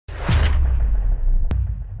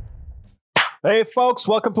Hey, folks,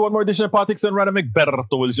 welcome to one more edition of Politics and Random. Egberto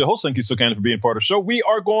Willis, your host. Thank you so kindly for being part of the show. We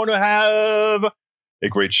are going to have a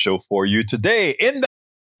great show for you today.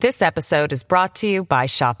 This episode is brought to you by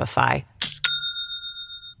Shopify.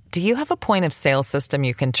 Do you have a point of sale system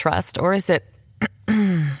you can trust, or is it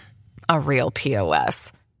a real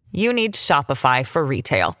POS? You need Shopify for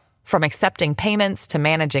retail. From accepting payments to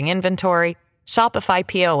managing inventory, Shopify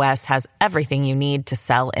POS has everything you need to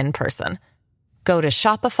sell in person. Go to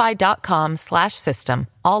shopify.com/system,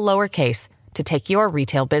 all lowercase, to take your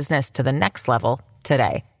retail business to the next level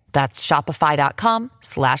today. That's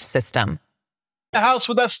shopify.com/system. The house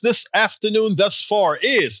with us this afternoon thus far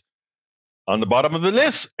is, on the bottom of the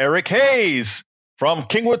list, Eric Hayes from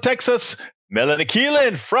Kingwood, Texas. Melanie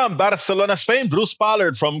Keelan from Barcelona, Spain. Bruce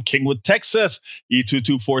Pollard from Kingwood, Texas.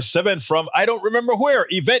 E2247 from I don't remember where.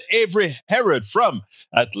 Yvette Avery Herod from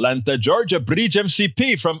Atlanta, Georgia. Bridge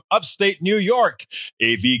MCP from upstate New York.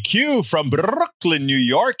 AVQ from Brooklyn, New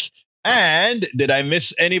York. And did I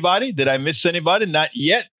miss anybody? Not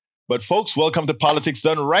yet. But folks, welcome to Politics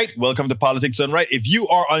Done Right. If you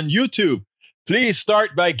are on YouTube, please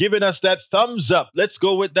start by giving us that thumbs up. Let's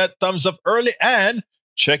go with that thumbs up early and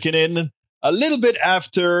checking in a little bit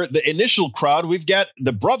after the initial crowd. We've got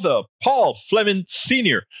the brother, Paul Fleming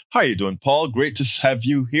Sr. How are you doing, Paul? Great to have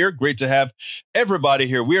you here. Great to have everybody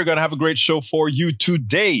here. We are going to have a great show for you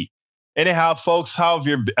today. Anyhow, folks, how have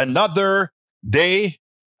you? Another day,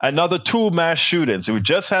 another two mass shootings. We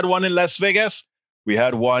just had one in Las Vegas. We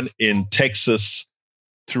had one in Texas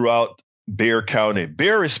throughout Bexar County.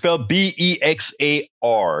 Bexar is spelled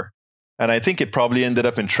Bexar. And I think it probably ended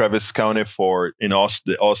up in Travis County in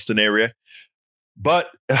the Austin area.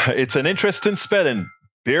 But it's an interesting spelling.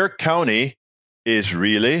 Bexar County is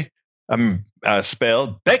really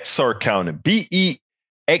spelled Bexar County.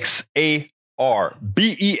 Bexar.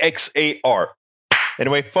 Bexar.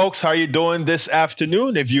 Anyway, folks, how are you doing this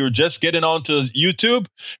afternoon? If you're just getting onto YouTube,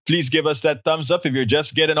 please give us that thumbs up. If you're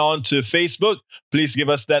just getting onto Facebook, please give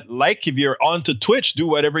us that like. If you're onto Twitch, do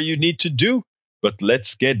whatever you need to do. But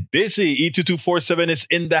let's get busy. E2247 is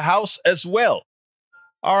in the house as well.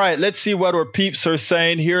 All right, let's see what our peeps are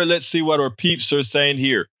saying here.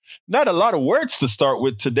 Not a lot of words to start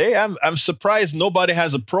with today. I'm surprised nobody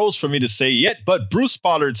has a prose for me to say yet. But Bruce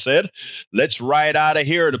Pollard said, let's ride out of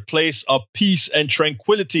here to a place of peace and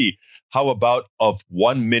tranquility. How about of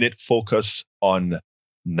 1 minute focus on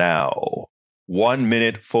now? 1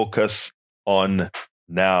 minute focus on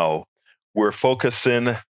now. We're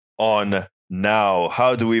focusing on now.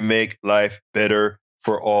 How do we make life better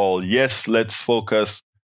for all? Yes, let's focus.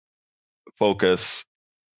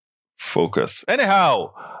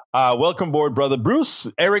 Anyhow, welcome aboard, Brother Bruce.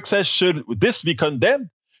 Eric says, should this be condemned?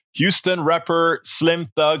 Houston rapper Slim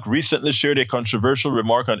Thug recently shared a controversial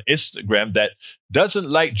remark on Instagram that doesn't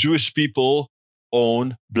like Jewish people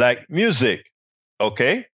own black music.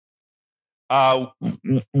 Okay. You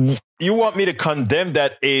want me to condemn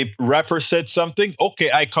that a rapper said something? Okay,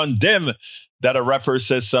 I condemn that a rapper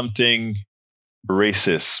says something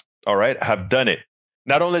racist. All right, I have done it.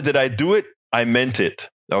 Not only did I do it, I meant it.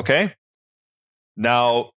 Okay.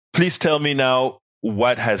 Now, please tell me now,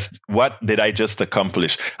 what did I just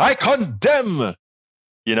accomplish? I condemn,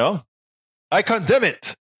 I condemn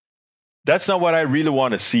it. That's not what I really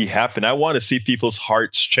want to see happen. I want to see people's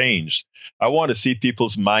hearts changed. I want to see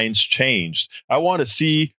people's minds changed. I want to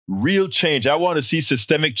see real change. I want to see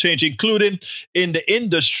systemic change, including in the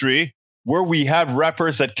industry where we have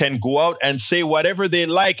rappers that can go out and say whatever they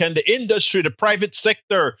like. And the industry, the private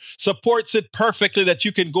sector supports it perfectly, that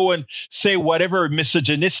you can go and say whatever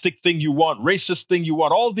misogynistic thing you want, racist thing you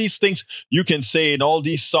want, all these things you can say in all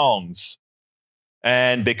these songs.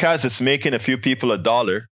 And because it's making a few people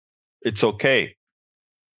 $1, it's okay.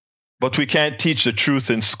 But we can't teach the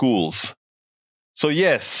truth in schools. So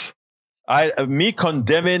yes, me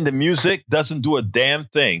condemning the music doesn't do a damn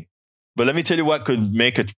thing. But let me tell you what could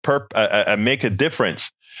make a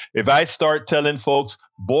difference. If I start telling folks,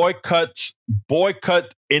 boycott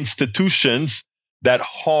institutions that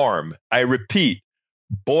harm. I repeat,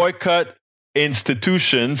 boycott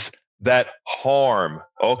institutions that harm.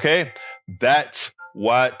 Okay? That's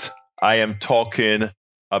what I am talking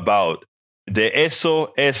about. De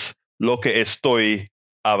eso es lo que estoy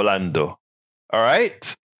hablando. All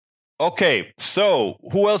right? Okay, so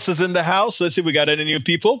who else is in the house? Let's see if we got any new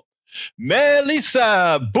people.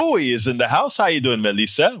 Melissa Bowie is in the house. How you doing,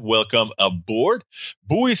 Melissa? Welcome aboard.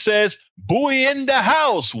 Bowie says, Bowie in the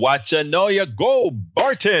house. Watch ya know ya go,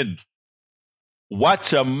 Barton.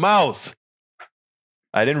 Watch your mouth.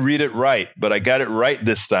 I didn't read it right, but I got it right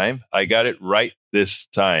this time.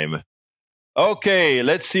 Okay,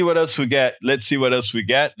 let's see what else we got.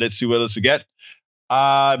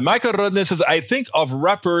 Michael Rodney says, I think of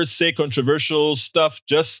rappers say controversial stuff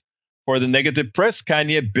just for the negative press.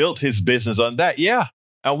 Kanye built his business on that. Yeah.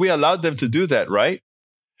 And we allowed them to do that, right?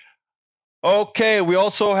 Okay, we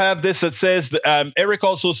also have this that says, Eric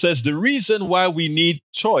also says, the reason why we need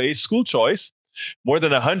choice, school choice, more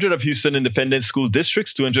than 100 of Houston independent school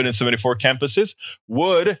districts, 274 campuses,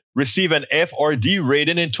 would receive an F or D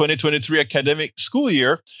rating in 2023 academic school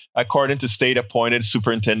year, according to state-appointed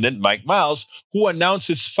Superintendent Mike Miles, who announced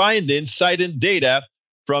his findings citing data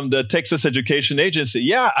from the Texas Education Agency.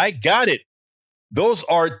 Yeah, I got it. Those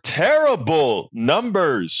are terrible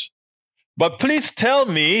numbers. But please tell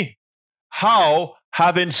me how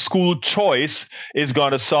having school choice is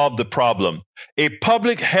going to solve the problem. A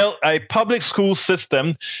public school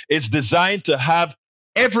system is designed to have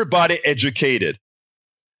everybody educated.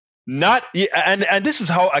 And this is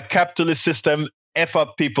how a capitalist system F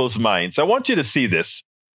up people's minds. I want you to see this.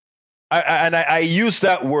 I use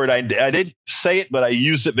that word. I didn't say it, but I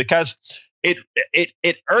used it because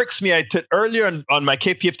it irks me. Earlier on my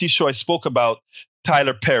KPFT show, I spoke about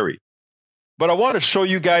Tyler Perry. But I want to show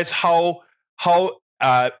you guys how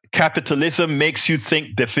capitalism makes you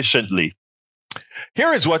think deficiently.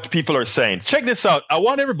 Here is what people are saying. Check this out. I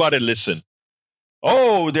want everybody to listen.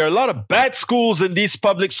 Oh, there are a lot of bad schools in these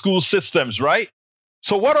public school systems, right?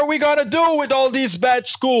 So what are we going to do with all these bad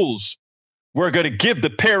schools? We're going to give the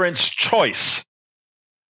parents choice.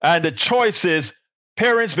 And the choice is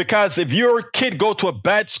parents, because if your kid go to a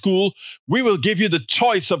bad school, we will give you the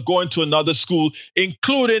choice of going to another school,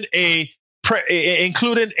 including a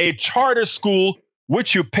charter school,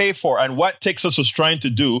 which you pay for. And what Texas was trying to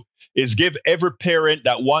do is give every parent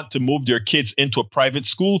that want to move their kids into a private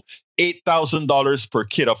school $8,000 per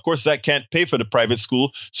kid. Of course, that can't pay for the private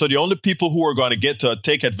school. So the only people who are going to get to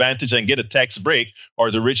take advantage and get a tax break are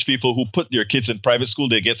the rich people who put their kids in private school.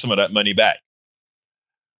 They get some of that money back.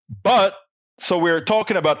 But so we're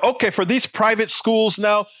talking about, okay, for these private schools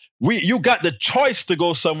now, you got the choice to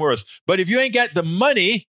go somewhere else. But if you ain't got the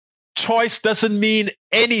money, choice doesn't mean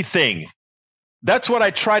anything. That's what I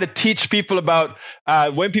try to teach people about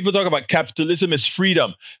when people talk about capitalism is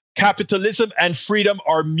freedom. Capitalism and freedom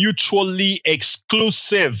are mutually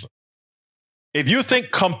exclusive. If you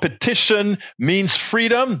think competition means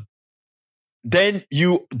freedom, then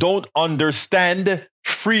you don't understand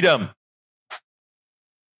freedom.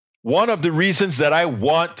 One of the reasons that I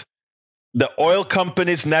want the oil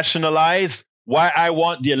companies nationalized, why I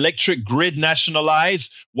want the electric grid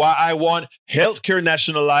nationalized, why I want healthcare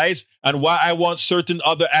nationalized, and why I want certain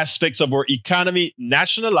other aspects of our economy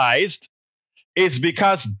nationalized is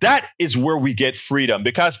because that is where we get freedom,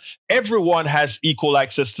 because everyone has equal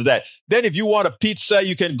access to that. Then if you want a pizza,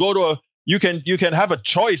 you can go to you can have a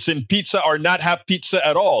choice in pizza or not have pizza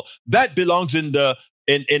at all. That belongs in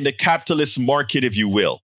the capitalist market, if you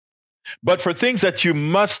will. But for things that you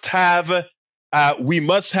must have, we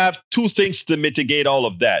must have two things to mitigate all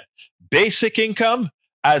of that. Basic income,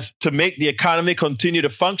 as to make the economy continue to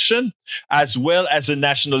function, as well as the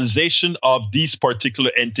nationalization of these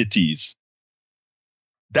particular entities.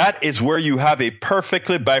 That is where you have a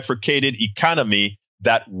perfectly bifurcated economy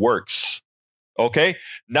that works. Okay.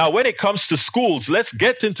 Now, when it comes to schools, let's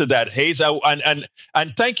get into that, Hayes. And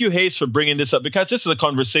thank you, Hayes, for bringing this up, because this is a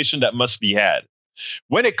conversation that must be had.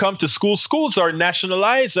 When it comes to schools, schools are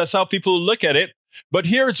nationalized. That's how people look at it. But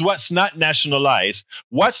here's what's not nationalized.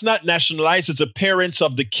 What's not nationalized is the parents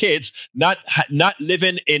of the kids not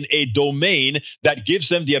living in a domain that gives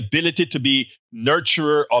them the ability to be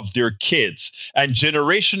nurturer of their kids. And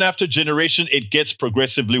generation after generation, it gets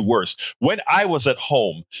progressively worse. When I was at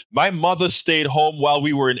home, my mother stayed home while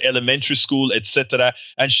we were in elementary school, etc.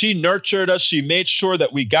 And she nurtured us. She made sure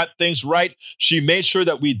that we got things right. She made sure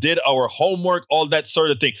that we did our homework, all that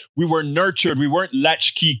sort of thing. We were nurtured. We weren't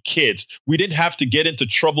latchkey kids. We didn't have to get into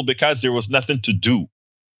trouble because there was nothing to do.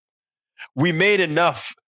 We made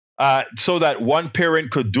enough so that one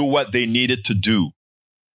parent could do what they needed to do.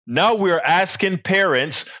 Now we're asking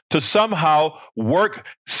parents to somehow work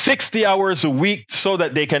 60 hours a week so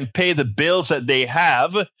that they can pay the bills that they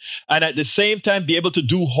have, and at the same time be able to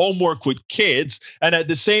do homework with kids, and at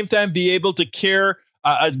the same time be able to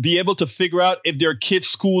be able to figure out if their kid's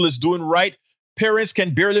school is doing right. Parents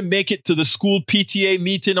can barely make it to the school PTA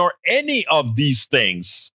meeting or any of these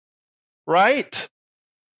things, right?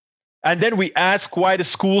 And then we ask why the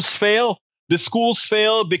schools fail. The schools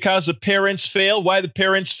fail because the parents fail. Why the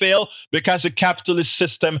parents fail? Because the capitalist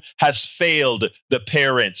system has failed the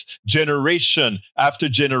parents generation after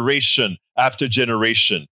generation after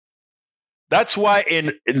generation. That's why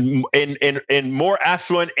in more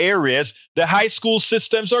affluent areas, the high school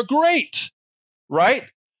systems are great, right?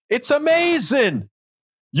 It's amazing.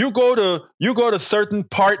 You go to certain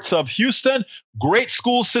parts of Houston, great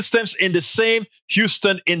school systems in the same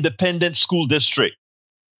Houston Independent School District.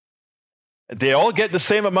 They all get the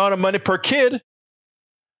same amount of money per kid,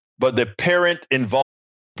 but the parent involved.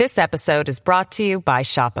 This episode is brought to you by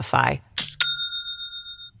Shopify.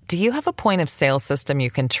 Do you have a point of sale system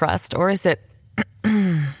you can trust, or is it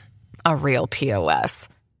a real POS?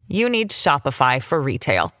 You need Shopify for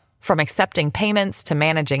retail. From accepting payments to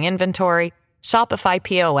managing inventory, Shopify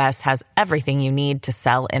POS has everything you need to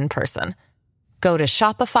sell in person. Go to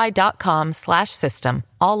shopify.com/system,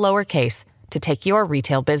 all lowercase, to take your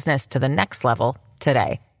retail business to the next level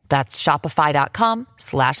today. That's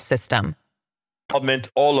shopify.com/system.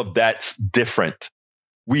 All of that's different.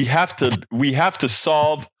 We have to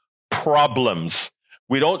solve problems.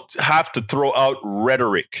 We don't have to throw out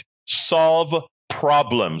rhetoric. Solve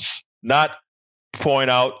problems, not point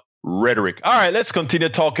out rhetoric. All right, let's continue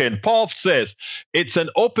talking. Paul says, it's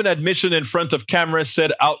an open admission in front of cameras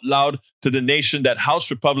said out loud to the nation that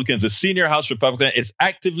House Republicans, the senior House Republican, is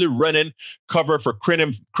actively running cover for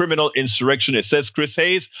criminal insurrection. It says Chris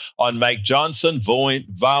Hayes on Mike Johnson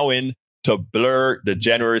vowing to blur the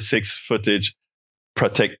January 6th footage,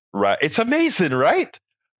 protect right. It's amazing, right?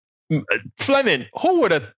 Fleming, who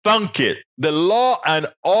would have thunk it? The law and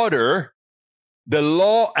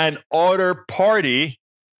order party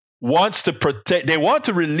wants to protect, they want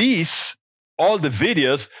to release all the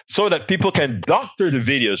videos so that people can doctor the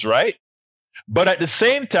videos, right? But at the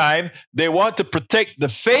same time, they want to protect the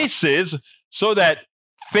faces so that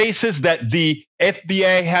faces that the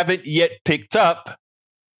FBI haven't yet picked up,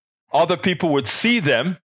 other people would see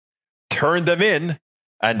them, turn them in,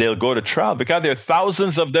 and they'll go to trial because there are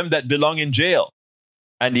thousands of them that belong in jail.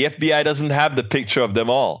 And the FBI doesn't have the picture of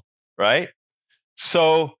them all, right?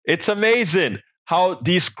 So it's amazing how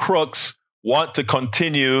these crooks want to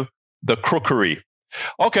continue the crookery.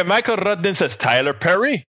 Okay, Michael Rudden says, Tyler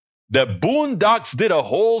Perry? The Boondocks did a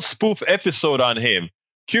whole spoof episode on him.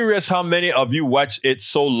 Curious how many of you watched it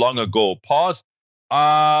so long ago. Pause.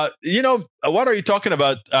 What are you talking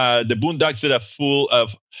about? The Boondocks did a full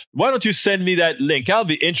of. Why don't you send me that link? I'll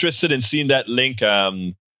be interested in seeing that link.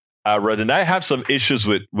 Rudden, I have some issues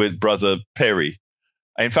with Brother Perry.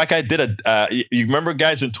 In fact, I did you remember,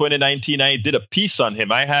 guys, in 2019, I did a piece on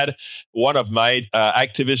him. I had one of my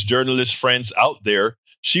activist journalist friends out there.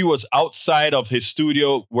 She was outside of his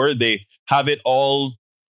studio where they have it all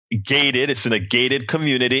gated. It's in a gated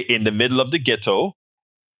community in the middle of the ghetto.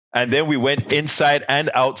 And then we went inside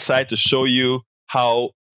and outside to show you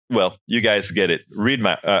how, well, you guys get it. Read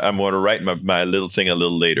I'm going to write my little thing a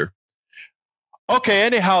little later. Okay,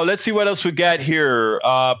 anyhow, let's see what else we got here.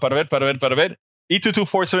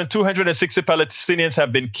 E2247, 260 Palestinians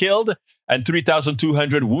have been killed and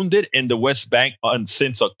 3,200 wounded in the West Bank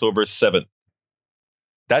since October 7th.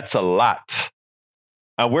 That's a lot.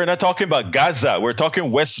 And we're not talking about Gaza. We're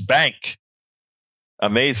talking West Bank.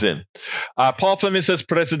 Amazing. Paul Fleming says,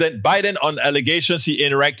 President Biden on allegations he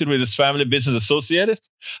interacted with his family business associates.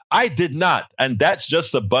 I did not. And that's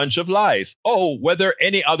just a bunch of lies. Oh, whether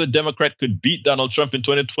any other Democrat could beat Donald Trump in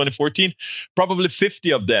 2014, probably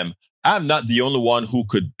 50 of them. I'm not the only one who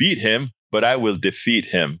could beat him, but I will defeat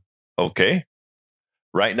him. Okay.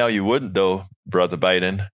 Right now, you wouldn't, though, Brother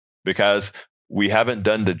Biden, because we haven't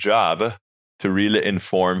done the job to really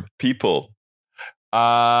inform people.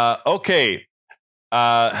 Okay.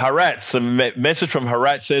 Harat, message from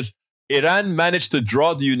Harat says, Iran managed to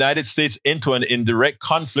draw the United States into an indirect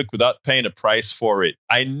conflict without paying a price for it.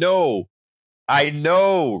 I know,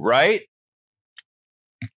 right?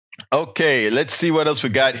 Okay, let's see what else we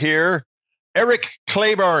got here. Eric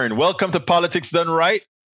Claiborne, welcome to Politics Done Right.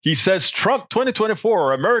 He says, Trump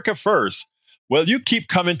 2024, America first. Well, you keep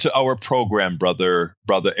coming to our program, brother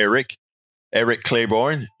Eric. Eric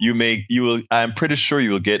Claiborne, I'm pretty sure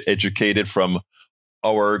you will get educated from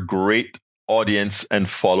our great audience and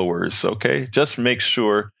followers, okay? Just make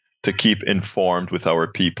sure to keep informed with our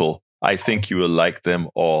people. I think you will like them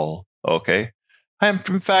all, okay? I'm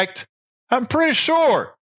pretty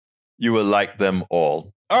sure you will like them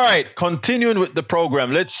all. All right, continuing with the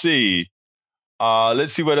program. Let's see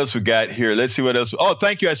what else we got here. Oh,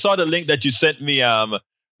 thank you. I saw the link that you sent me,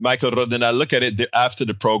 Michael Rodden. I'll look at it after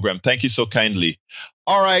the program. Thank you so kindly.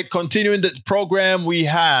 All right, continuing the program, we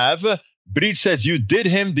have Breach says, you did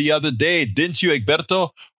him the other day, didn't you,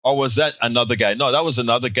 Egberto? Or was that another guy? No, that was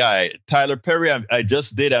another guy. Tyler Perry, I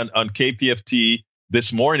just did on KPFT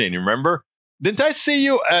this morning, remember? Didn't I see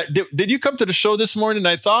you? Did you come to the show this morning?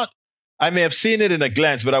 I thought I may have seen it in a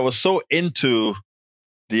glance, but I was so into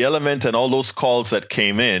the element and all those calls that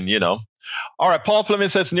came in, All right, Paul Fleming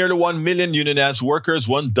says nearly 1 million unionized workers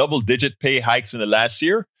won double-digit pay hikes in the last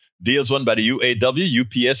year. Deals won by the UAW,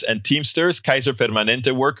 UPS, and Teamsters, Kaiser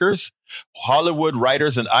Permanente workers, Hollywood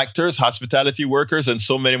writers and actors, hospitality workers, and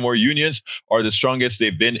so many more unions are the strongest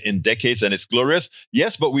they've been in decades, and it's glorious.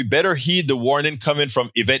 Yes, but we better heed the warning coming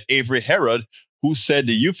from Yvette Avery Herod, who said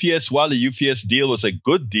while the UPS deal was a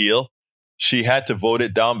good deal, she had to vote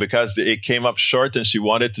it down because it came up short and she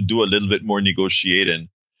wanted to do a little bit more negotiating.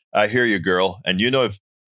 I hear you, girl. And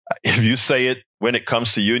if you say it when it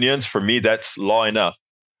comes to unions, for me, that's law enough.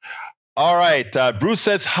 All right. Bruce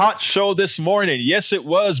says hot show this morning. Yes, it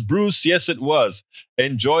was, Bruce. Yes, it was.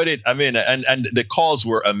 Enjoyed it. I mean, and the calls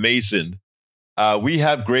were amazing. We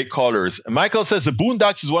have great callers. Michael says the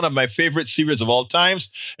Boondocks is one of my favorite series of all times.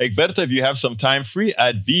 Egberto, if you have some time free,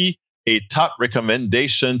 I'd be a top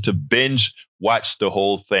recommendation to binge watch the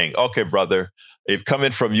whole thing. Okay, brother. If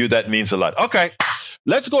coming from you, that means a lot. Okay.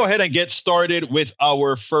 Let's go ahead and get started with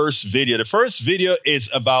our first video. The first video is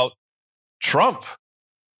about Trump.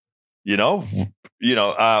 When you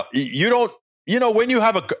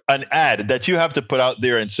have an ad that you have to put out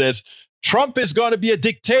there and says, Trump is going to be a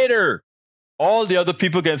dictator. All the other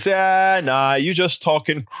people can say, nah, you just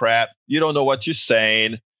talking crap. You don't know what you're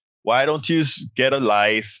saying. Why don't you get a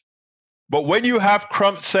life? But when you have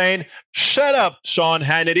Trump saying, shut up, Sean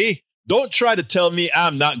Hannity. Don't try to tell me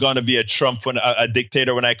I'm not going to be a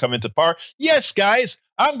dictator when I come into power. Yes, guys,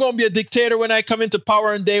 I'm going to be a dictator when I come into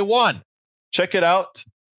power on day one. Check it out.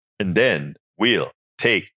 And then we'll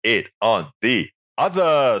take it on the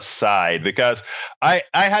other side, because I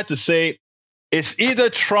had to say it's either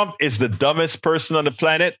Trump is the dumbest person on the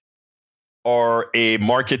planet or a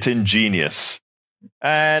marketing genius.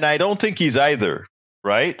 And I don't think he's either,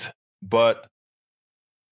 right? But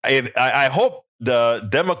I hope the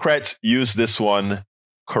Democrats use this one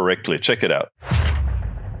correctly. Check it out.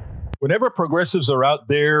 Whenever progressives are out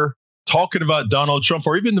there talking about Donald Trump,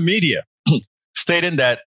 or even the media, stating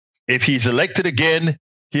that if he's elected again,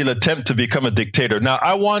 he'll attempt to become a dictator. Now,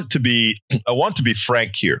 I want to be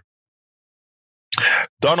frank here.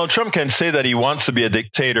 Donald Trump can say that he wants to be a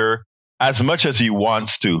dictator as much as he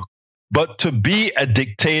wants to. But to be a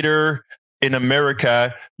dictator in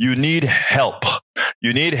America, you need help.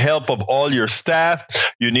 You need help of all your staff.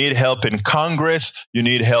 You need help in Congress. You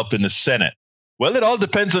need help in the Senate. Well, it all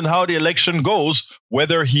depends on how the election goes,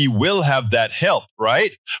 whether he will have that help,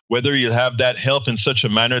 right? Whether he'll have that help in such a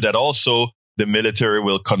manner that also the military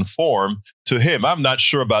will conform to him. I'm not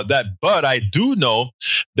sure about that, but I do know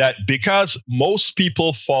that because most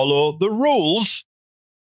people follow the rules,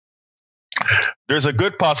 there's a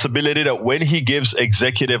good possibility that when he gives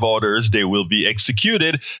executive orders, they will be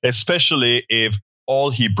executed, especially if all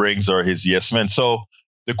he brings are his yes men. So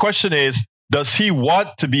the question is, does he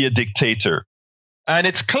want to be a dictator? And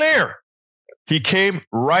it's clear. He came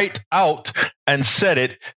right out and said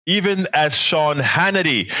it, even as Sean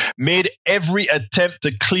Hannity made every attempt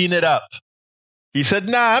to clean it up. He said,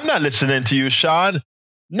 nah, I'm not listening to you, Sean.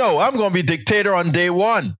 No, I'm going to be dictator on day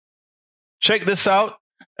one. Check this out,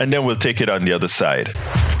 and then we'll take it on the other side.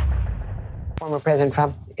 Former President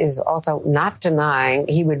Trump is also not denying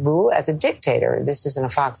he would rule as a dictator. This is in a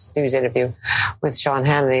Fox News interview with Sean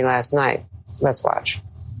Hannity last night. Let's watch.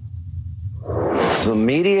 The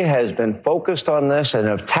media has been focused on this and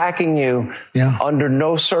attacking you. Under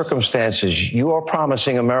no circumstances. You are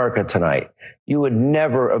promising America tonight you would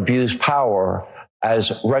never abuse power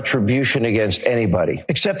as retribution against anybody.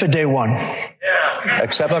 Except for day one.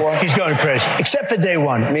 Except Look, for? he's going crazy. Except for day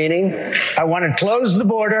one. Meaning? I want to close the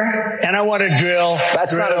border and I want to drill.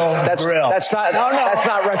 That's not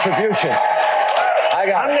retribution.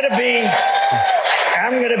 I'm going to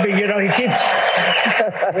be, he keeps,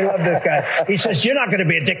 we love this guy. He says, you're not going to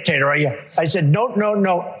be a dictator, are you? I said,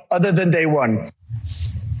 no, other than day one.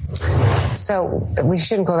 So we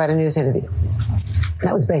shouldn't call that a news interview.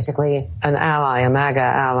 That was basically an ally, a MAGA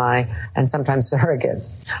ally, and sometimes surrogate,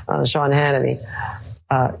 Sean Hannity,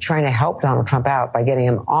 trying to help Donald Trump out by getting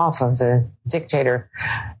him off of the dictator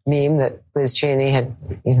meme that Liz Cheney had,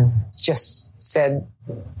 just said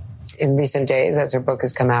in recent days as her book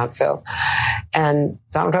has come out, Phil. And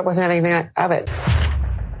Donald Trump wasn't having anything of it.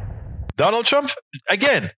 Donald Trump,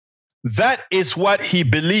 again, that is what he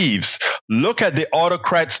believes. Look at the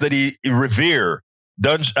autocrats that he revere.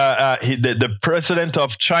 The president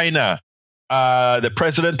of China, the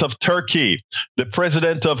president of Turkey, the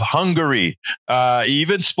president of Hungary. He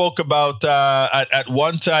even spoke about at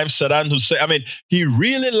one time Saddam Hussein. I mean, he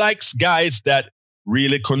really likes guys that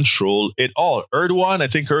really control it all. Erdogan,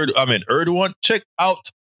 Erdogan, check out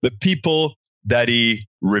the people that he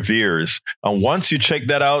reveres. And once you check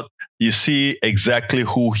that out, you see exactly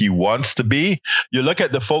who he wants to be. You look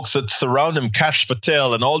at the folks that surround him, Kash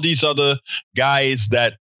Patel and all these other guys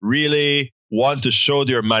that really want to show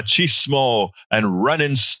their machismo and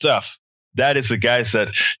running stuff. That is the guys that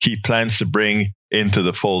he plans to bring into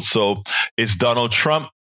the fold. So does Donald Trump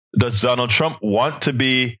want to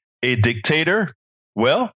be a dictator?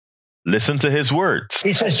 Well, listen to his words.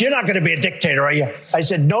 He says, you're not going to be a dictator, are you? I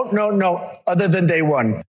said, no, other than day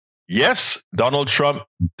one. Yes, Donald Trump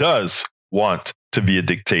does want to be a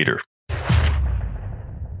dictator.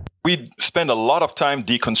 We spend a lot of time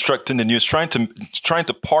deconstructing the news, trying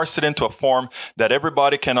to parse it into a form that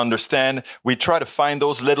everybody can understand. We try to find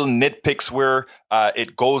those little nitpicks where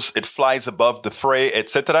it flies above the fray,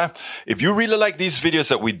 etc. If you really like these videos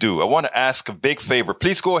that we do, I want to ask a big favor.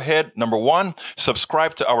 Please go ahead. Number 1,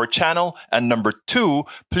 subscribe to our channel. And number 2,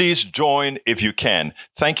 please join if you can.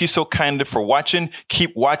 Thank you so kindly for watching.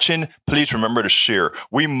 Keep watching. Please remember to share.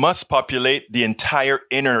 We must populate the entire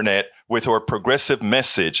internet with our progressive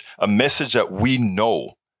message, a message that we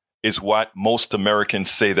know is what most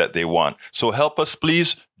Americans say that they want. So help us,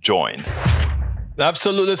 please join.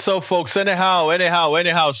 Absolutely so, folks.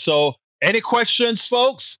 Anyhow. So any questions,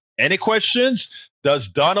 folks? Any questions? Does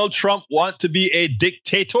Donald Trump want to be a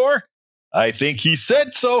dictator? I think he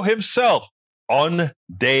said so himself on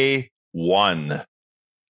day one.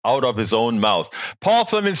 Out of his own mouth. Paul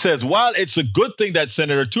Fleming says, while it's a good thing that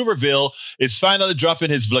Senator Tuberville is finally dropping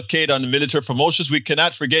his blockade on the military promotions, we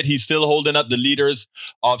cannot forget he's still holding up the leaders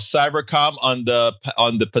of Cybercom on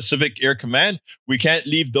the Pacific Air Command. We can't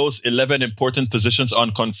leave those 11 important positions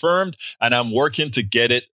unconfirmed, and I'm working to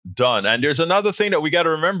get it done. And there's another thing that we got to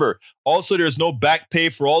remember. Also, there's no back pay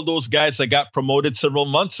for all those guys that got promoted several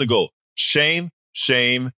months ago. Shame.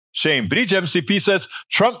 Bridge MCP says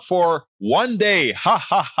Trump for one day,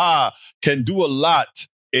 can do a lot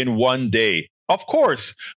in one day. Of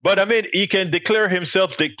course. But I mean, he can declare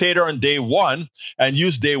himself dictator on day one and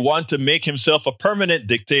use day one to make himself a permanent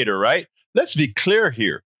dictator, right? Let's be clear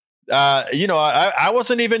here. I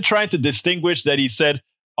wasn't even trying to distinguish that he said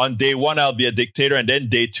on day one, I'll be a dictator and then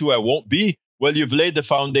day 2, I won't be. Well, you've laid the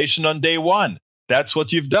foundation on day 1. That's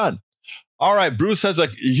what you've done. All right, Bruce has a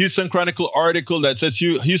Houston Chronicle article that says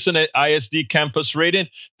Houston ISD campus rating.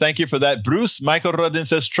 Thank you for that, Bruce. Michael Rudin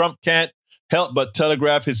says Trump can't help but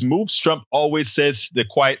telegraph his moves. Trump always says the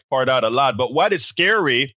quiet part out a lot. But what is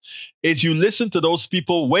scary is you listen to those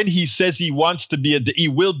people when he says he wants to be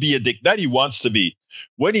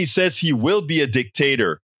when he says he will be a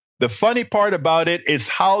dictator. The funny part about it is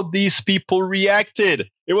how these people reacted.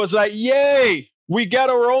 It was like, yay, we got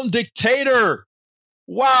our own dictator.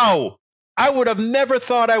 Wow. I would have never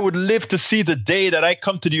thought I would live to see the day that I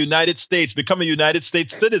come to the United States, become a United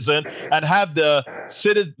States citizen, and have the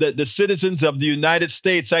citizens of the United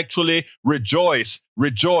States actually rejoice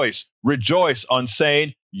on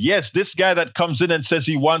saying, yes, this guy that comes in and says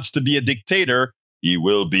he wants to be a dictator, he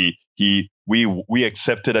will be. We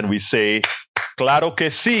accept it and we say, claro que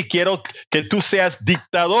sí, quiero que tú seas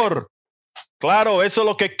dictador. Claro, eso es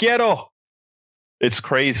lo que quiero. It's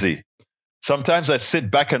crazy. Sometimes I sit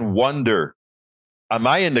back and wonder, am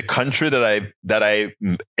I in the country that I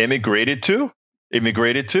immigrated to?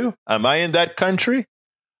 Am I in that country?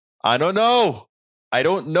 I don't know.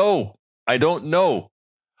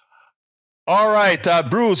 All right,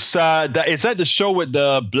 Bruce, is that the show with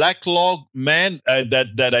the black log man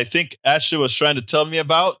that I think Ashley was trying to tell me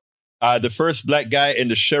about? The first black guy in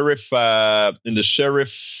the sheriff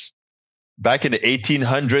back in the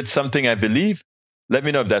 1800s something, I believe. Let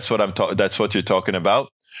me know if that's what you're talking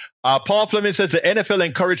about. Paul Fleming says the NFL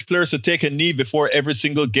encouraged players to take a knee before every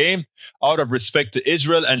single game out of respect to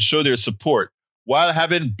Israel and show their support, while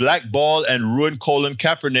having blackballed and ruined Colin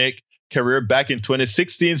Kaepernick's career back in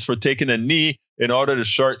 2016 for taking a knee in order to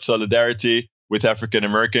short solidarity with African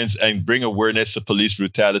Americans and bring awareness to police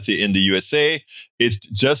brutality in the USA is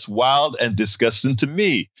just wild and disgusting to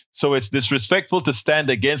me. So it's disrespectful to stand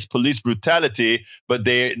against police brutality, but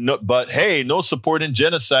hey, no support in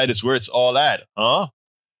genocide is where it's all at, huh?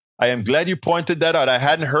 I am glad you pointed that out. I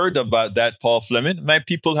hadn't heard about that, Paul Fleming. My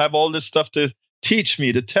people have all this stuff to teach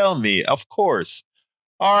me, to tell me, of course.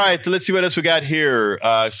 All right, let's see what else we got here.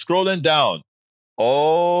 Scrolling down.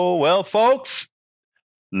 Oh, well, folks.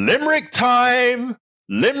 Limerick time.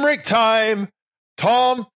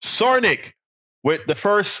 Tom Sornick with the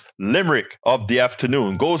first limerick of the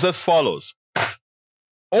afternoon goes as follows.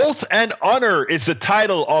 Oath and Honor is the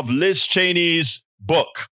title of Liz Cheney's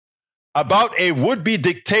book about a would-be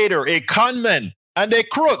dictator, a conman, and a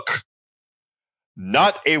crook.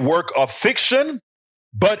 Not a work of fiction,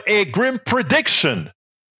 but a grim prediction.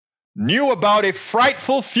 Knew about a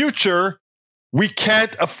frightful future we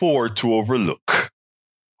can't afford to overlook.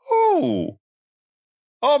 Oh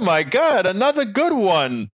my God, another good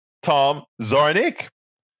one, Tom Zarnik.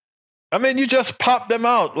 I mean, you just pop them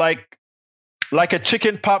out like a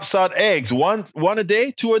chicken pops out eggs. One a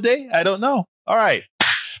day, two a day? I don't know. All right.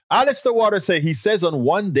 Alistair Waters he says on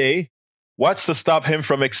one day, what's to stop him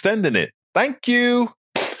from extending it? Thank you.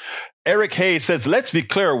 Eric Hayes says, let's be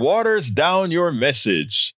clear, Waters down your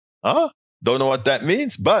message. Huh? Don't know what that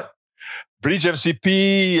means, but Bridge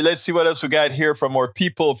MCP, let's see what else we got here from more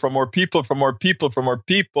people.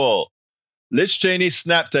 Liz Cheney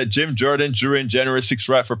snapped at Jim Jordan during January 6th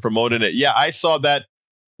riot for promoting it. Yeah, I saw that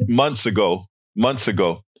months ago.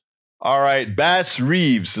 All right, Bass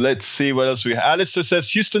Reeves. Let's see what else we have. Alistair says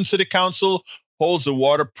Houston City Council holds the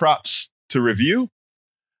water props to review.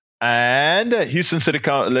 And Houston City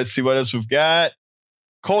Council, let's see what else we've got.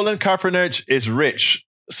 Colin Kaepernick is rich.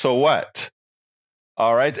 So what?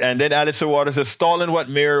 All right. And then Alistair Waters says stalling what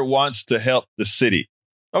mayor wants to help the city.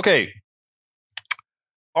 Okay.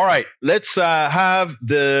 All right. Let's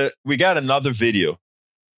we got another video.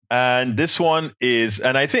 And this one is,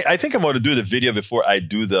 and I think I'm going to do the video before I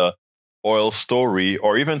do the oil story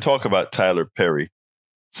or even talk about Tyler Perry.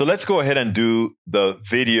 So let's go ahead and do the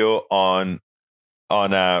video on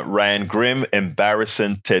Ryan Grimm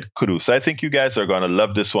embarrassing Ted Cruz. I think you guys are going to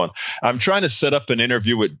love this one. I'm trying to set up an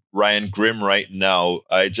interview with Ryan Grimm right now.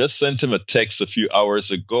 I just sent him a text a few hours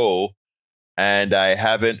ago, and I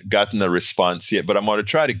haven't gotten a response yet, but I'm going to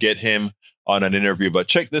try to get him on an interview. But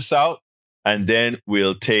check this out, and then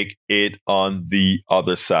we'll take it on the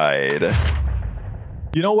other side.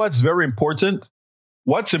 You know what's very important?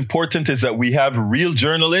 What's important is that we have real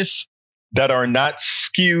journalists that are not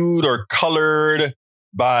skewed or colored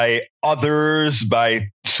by others, by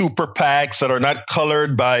super PACs, that are not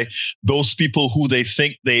colored by those people who they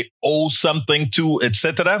think they owe something to,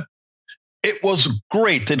 etc. It was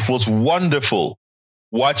great. It was wonderful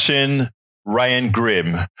watching Ryan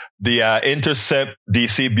Grimm, the Intercept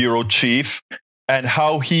DC bureau chief, and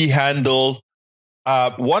how he handled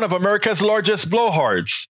one of America's largest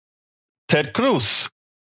blowhards, Ted Cruz.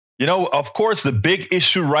 You know, of course, the big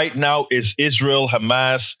issue right now is Israel,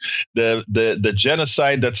 Hamas, the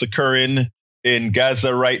genocide that's occurring in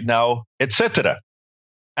Gaza right now, etc.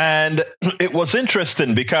 And it was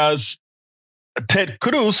interesting because Ted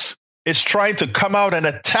Cruz is trying to come out and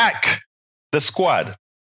attack the squad,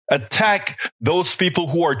 attack those people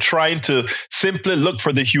who are trying to simply look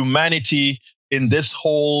for the humanity in this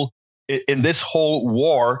whole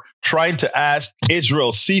war, trying to ask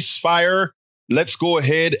Israel, ceasefire. Let's go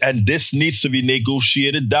ahead, and this needs to be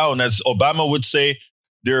negotiated down. As Obama would say,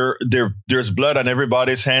 there's blood on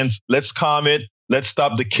everybody's hands. Let's calm it. Let's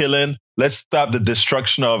stop the killing. Let's stop the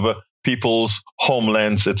destruction of people's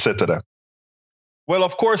homelands, etc. Well,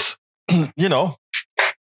 of course, you know,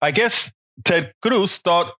 I guess Ted Cruz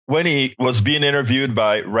thought when he was being interviewed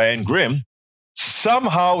by Ryan Grimm,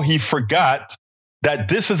 somehow he forgot that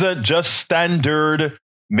this isn't just standard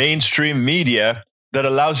mainstream media that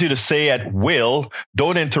allows you to say at will,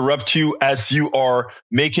 don't interrupt you as you are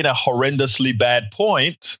making a horrendously bad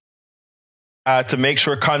point to make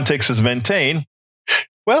sure context is maintained.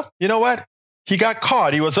 Well, you know what? He got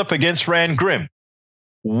caught. He was up against Ryan Grimm.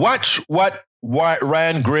 Watch what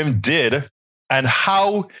Ryan Grimm did and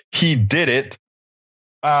how he did it.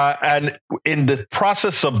 And in the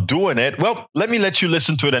process of doing it, well, let you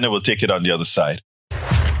listen to it and then we'll take it on the other side.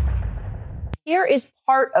 Here is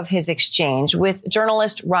part of his exchange with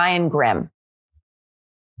journalist Ryan Grimm.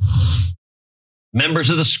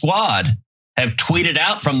 Members of the squad have tweeted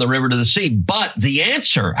out from the river to the sea. But the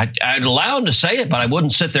answer, I'd allow him to say it, but I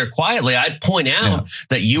wouldn't sit there quietly. I'd point out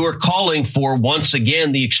that you are calling for, once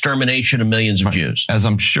again, the extermination of millions of Jews. As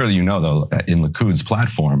I'm sure you know, though, in Likud's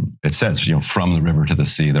platform, it says, from the river to the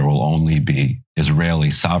sea, there will only be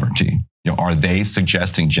Israeli sovereignty. Are they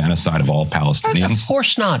suggesting genocide of all Palestinians? Of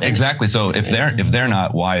course not. Exactly. So if they're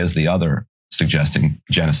not, why is the other suggesting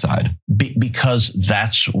genocide? Because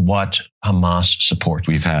that's what Hamas supports.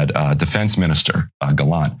 We've had Defense Minister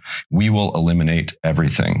Gallant. We will eliminate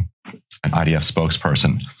everything. An IDF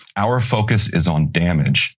spokesperson. Our focus is on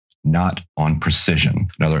damage, not on precision.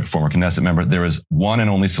 Another former Knesset member. There is one and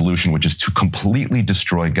only solution, which is to completely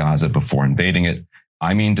destroy Gaza before invading it.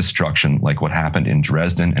 I mean destruction, like what happened in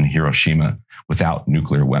Dresden and Hiroshima without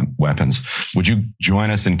nuclear weapons. Would you join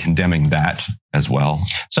us in condemning that as well?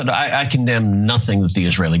 So I condemn nothing that the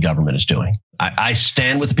Israeli government is doing. I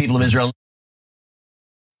stand with the people of Israel.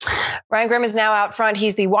 Ryan Grim is now out front.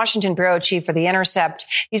 He's the Washington bureau chief for The Intercept.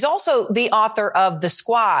 He's also the author of The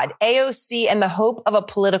Squad, AOC and the Hope of a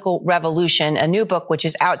Political Revolution, a new book which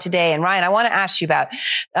is out today. And Ryan, I want to ask you about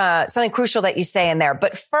something crucial that you say in there.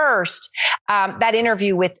 But first, that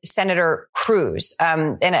interview with Senator Cruz.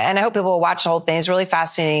 And I hope people will watch the whole thing. It's a really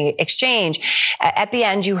fascinating exchange. At the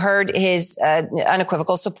end, you heard his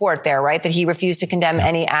unequivocal support there, right? That he refused to condemn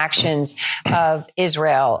any actions of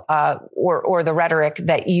Israel or the rhetoric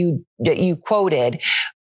that you quoted.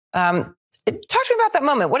 Talk to me about that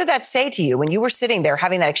moment. What did that say to you when you were sitting there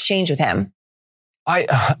having that exchange with him?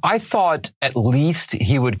 I thought at least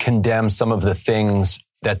he would condemn some of the things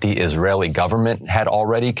that the Israeli government had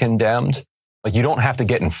already condemned. Like, you don't have to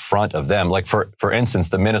get in front of them. Like, for instance,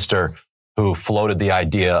 the minister who floated the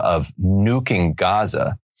idea of nuking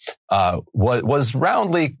Gaza was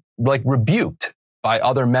roundly rebuked by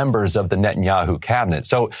other members of the Netanyahu cabinet.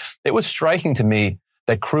 So it was striking to me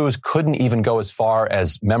that Cruz couldn't even go as far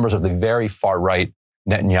as members of the very far right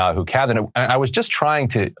Netanyahu cabinet. And I was just trying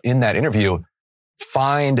to, in that interview,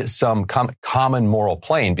 find some common moral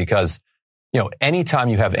plane, because, anytime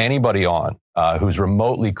you have anybody on who's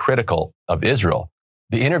remotely critical of Israel,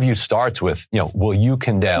 the interview starts with, will you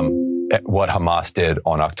condemn what Hamas did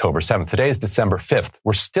on October 7th? Today is December 5th.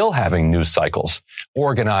 We're still having news cycles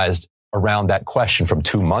organized around that question from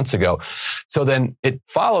 2 months ago. So then it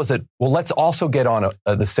follows that, well, let's also get on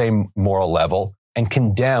the same moral level and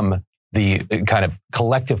condemn the kind of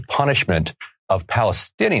collective punishment of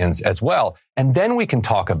Palestinians as well. And then we can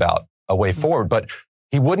talk about a way forward. But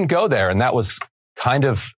he wouldn't go there. And that was kind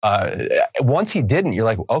of, once he didn't, you're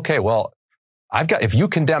like, okay, well, if you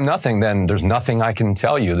condemn nothing, then there's nothing I can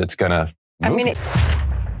tell you that's going to move.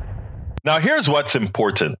 Now, here's what's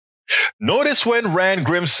important. Notice when Rand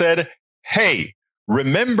Grim said, hey,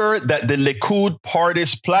 remember that the Likud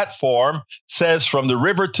party's platform says from the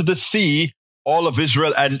river to the sea, all of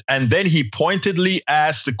Israel. And then he pointedly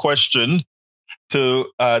asked the question to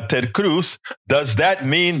Ted Cruz, does that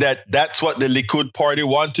mean that that's what the Likud party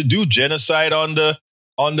want to do, genocide on the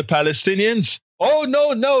Palestinians? Oh,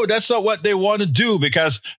 no, that's not what they want to do,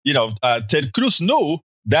 because, Ted Cruz knew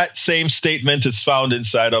that same statement is found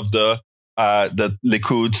inside of the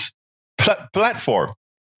Likud's platform.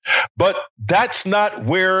 But that's not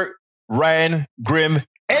where Ryan Grim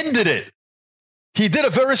ended it. He did a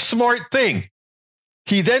very smart thing.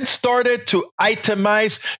 He then started to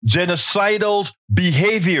itemize genocidal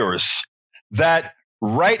behaviors that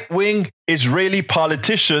right-wing Israeli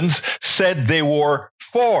politicians said they were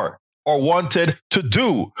for or wanted to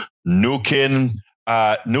do. Nuking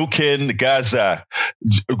Gaza,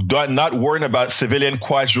 not worrying about civilian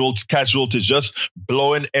casualties, just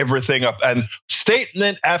blowing everything up. And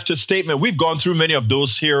statement after statement, we've gone through many of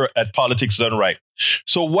those here at Politics Done Right.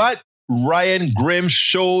 So what Ryan Grim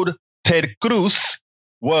showed Ted Cruz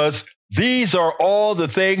was, these are all the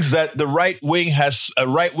things that the right-wing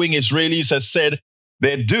Israelis has said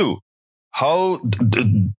they do. How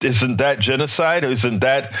isn't that genocide? Isn't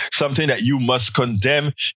that something that you must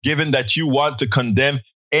condemn, given that you want to condemn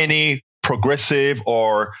any progressive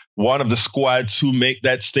or one of the squads who make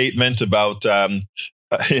that statement about,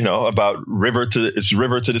 about river to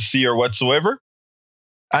the sea or whatsoever?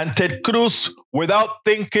 And Ted Cruz, without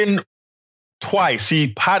thinking twice,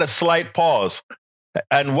 he had a slight pause.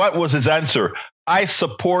 And what was his answer? I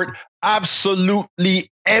support absolutely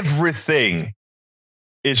everything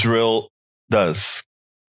Israel does.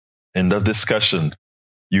 End of discussion.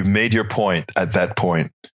 You made your point at that point.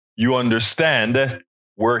 You understand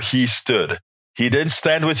where he stood. He didn't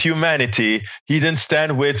stand with humanity. He didn't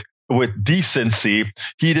stand with decency.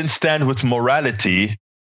 He didn't stand with morality.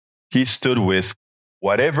 He stood with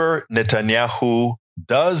whatever Netanyahu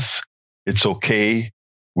does, it's okay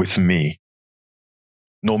with me.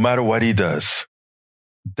 No matter what he does.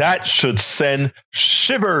 That should send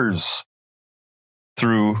shivers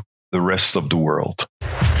through the rest of the world.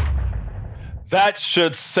 That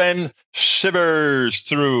should send shivers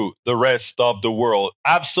through the rest of the world.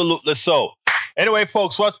 Absolutely so. Anyway,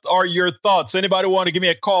 folks, what are your thoughts? Anybody want to give me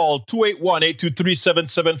a call?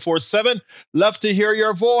 281-823-7747. Love to hear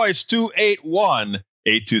your voice.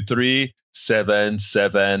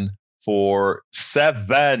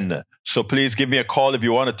 281-823-7747. So please give me a call if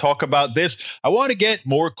you want to talk about this. I want to get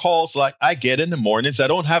more calls like I get in the mornings. I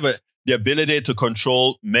don't have the ability to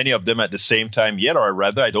control many of them at the same time yet, or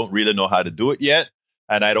rather, I don't really know how to do it yet.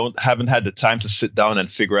 And I haven't had the time to sit down and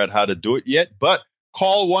figure out how to do it yet. But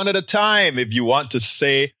call one at a time if you want to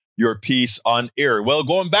say your piece on air. Well,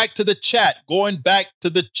 going back to the chat.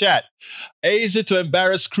 Easy to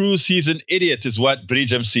embarrass Cruz. He's an idiot is what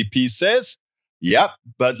Bridge MCP says. Yep.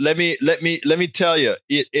 But let me tell you,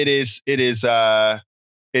 it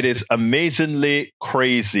is amazingly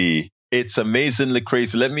crazy. It's amazingly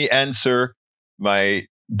crazy. Let me answer my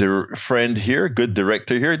friend here, good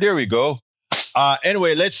director here. There we go.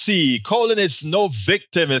 Anyway, let's see. Colin is no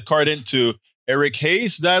victim, according to Eric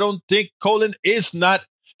Hayes. I don't think Colin is not.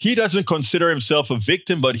 He doesn't consider himself a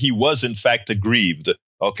victim, but he was in fact aggrieved.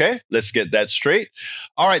 Okay, let's get that straight.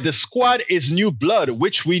 All right, the squad is new blood,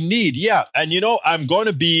 which we need. Yeah, and I'm going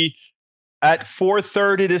to be at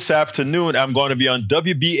 4:30 this afternoon. I'm going to be on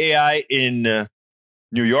WBAI in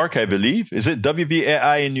New York, I believe. Is it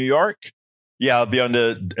WBAI in New York? Yeah, I'll be on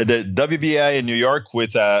the WBAI in New York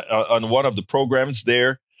with on one of the programs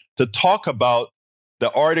there to talk about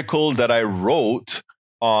the article that I wrote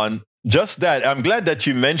on just that. I'm glad that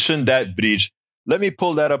you mentioned that, Bridge. Let me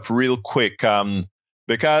pull that up real quick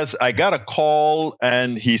because I got a call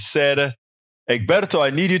and he said, Egberto, I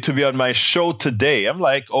need you to be on my show today. I'm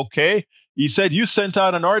like, okay. He said, you sent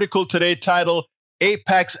out an article today titled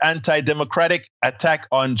AIPAC's Anti-Democratic Attack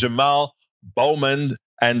on Jamal Bowman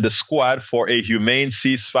and the Squad for a Humane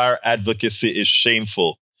Ceasefire Advocacy is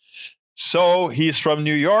Shameful. So he's from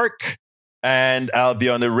New York, and I'll be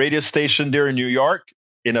on the radio station there in New York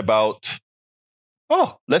in about,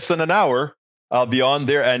 less than an hour. I'll be on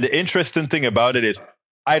there. And the interesting thing about it is,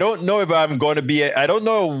 I don't know if I'm going to be, I don't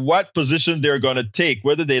know what position they're going to take,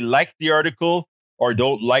 whether they like the article or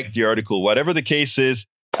don't like the article. Whatever the case is,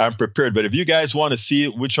 I'm prepared. But if you guys want to see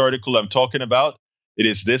which article I'm talking about, it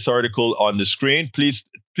is this article on the screen. Please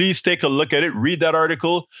take a look at it. Read that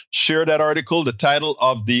article. Share that article. The title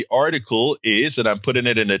of the article is, and I'm putting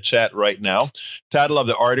it in the chat right now. Title of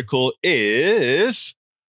the article is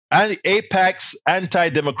AIPAC's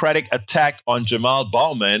Anti-Democratic Attack on Jamal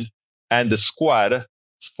Bowman and the Squad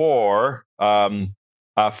for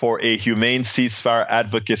a Humane Ceasefire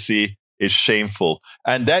Advocacy is Shameful.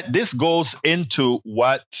 And that this goes into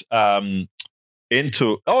what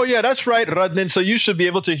oh yeah, that's right, Radnin. So you should be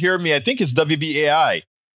able to hear me. I think it's WBAI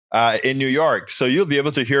in New York. So you'll be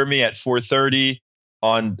able to hear me at 4:30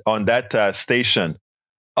 on that station.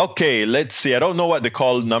 Okay, let's see. I don't know what the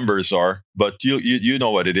call numbers are, but you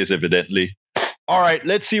know what it is, evidently. All right,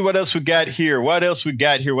 let's see what else we got here. What else we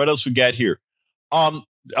got here?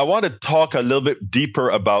 I want to talk a little bit deeper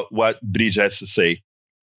about what Bridge has to say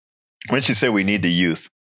when she said we need the youth.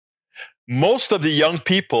 Most of the young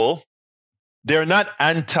people, they're not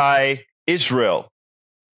anti-Israel.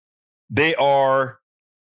 They are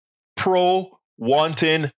pro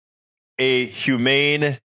wanting a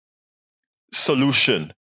humane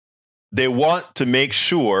solution. They want to make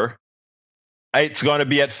sure it's going to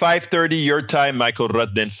be at 5:30 your time, Michael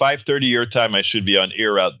Rudden. 5:30 your time, I should be on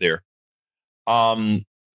air out there.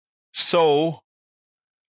 So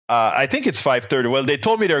I think it's 5:30. Well, they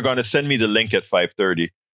told me they're going to send me the link at 5:30.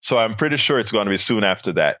 So I'm pretty sure it's going to be soon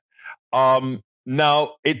after that.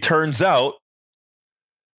 Now, it turns out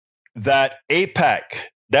that AIPAC,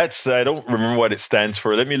 I don't remember what it stands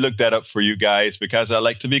for. Let me look that up for you guys because I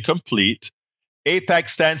like to be complete. AIPAC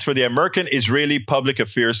stands for the American Israeli Public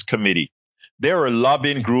Affairs Committee. They're a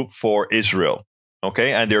lobbying group for Israel.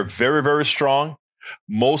 Okay. And they're very, very strong.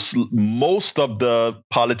 Most of the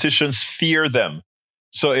politicians fear them.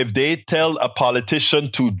 So if they tell a politician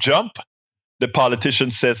to jump, the politician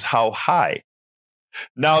says how high.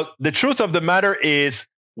 Now, the truth of the matter is,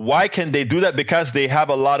 why can they do that? Because they have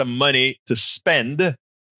a lot of money to spend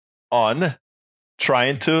on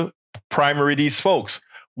trying to primary these folks.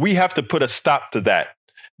 We have to put a stop to that.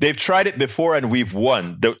 They've tried it before and we've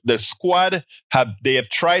won. The squad have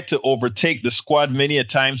tried to overtake the squad many a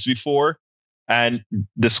times before, and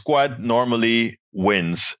the squad normally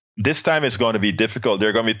wins. This time it's going to be difficult.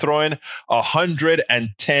 They're going to be throwing $100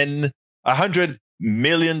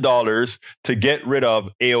 million to get rid of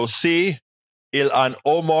AOC, Ilhan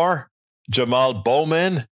Omar, Jamal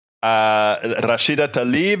Bowman, Rashida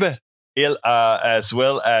Tlaib, as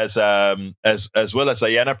well as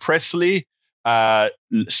Ayanna Pressley,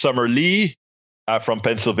 Summer Lee from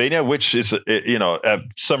Pennsylvania, which is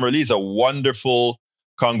Summer Lee is a wonderful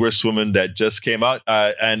congresswoman that just came out,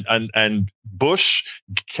 and Bush,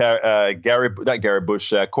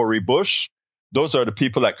 Cori Bush. Those are the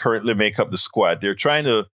people that currently make up the squad. They're trying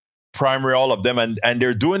to primary all of them, and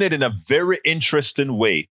they're doing it in a very interesting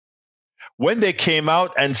way. When they came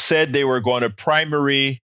out and said they were going to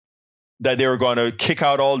primary, that they were going to kick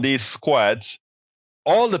out all these squads,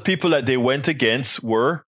 all the people that they went against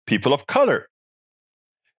were people of color.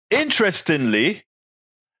 Interestingly,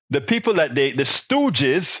 the people that the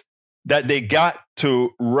stooges that they got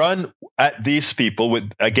to run at these people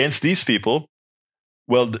against these people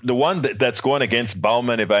Well, the one that's going against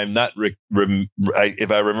Bauman, if I'm not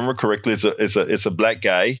if I remember correctly, is a black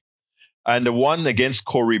guy, and the one against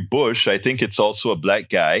Cory Bush, I think it's also a black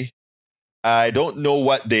guy. I don't know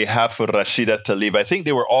what they have for Rashida Tlaib. I think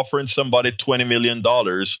they were offering somebody $20 million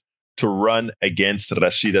to run against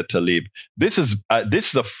Rashida Tlaib. This is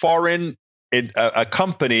a foreign a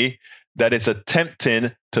company that is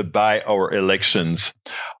attempting to buy our elections.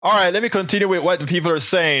 All right, let me continue with what people are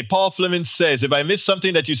saying. Paul Fleming says, if I miss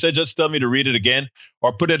something that you said, just tell me to read it again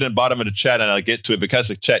or put it in the bottom of the chat and I'll get to it because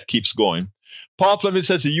the chat keeps going. Paul Fleming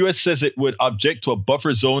says the U.S. says it would object to a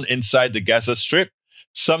buffer zone inside the Gaza Strip,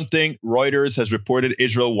 something Reuters has reported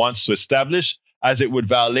Israel wants to establish, as it would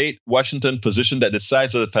violate Washington's position that the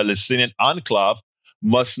size of the Palestinian enclave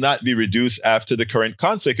must not be reduced after the current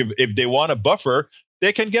conflict. If they want a buffer,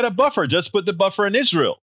 they can get a buffer. Just put the buffer in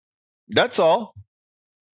Israel. That's all.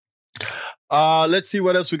 Let's see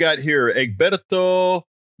what else we got here. Egberto,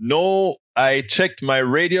 no, I checked my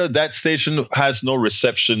radio. That station has no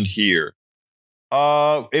reception here.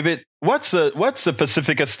 What's the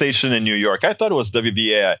Pacifica station in New York? I thought it was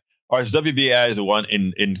WBAI, or is WBAI the one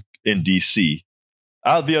in DC?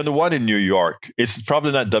 I'll be on the one in New York. It's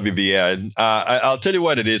probably not WBAI. I'll tell you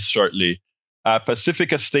what it is shortly.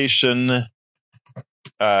 Pacifica station.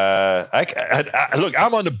 Look,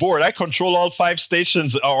 I'm on the board. I control all 5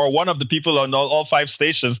 stations, or one of the people on all 5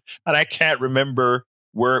 stations, and I can't remember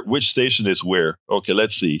which station is where. Okay,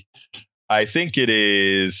 let's see. I think it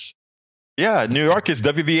is. Yeah, New York is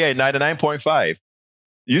WBA 99.5.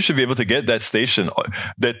 You should be able to get that station.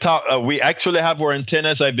 The top. We actually have our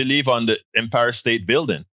antennas, I believe, on the Empire State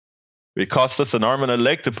Building. It cost us an arm and a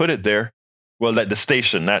leg to put it there. Well, the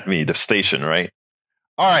station, not me, the station, right?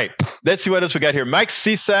 All right, let's see what else we got here. Mike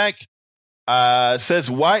Cisak says,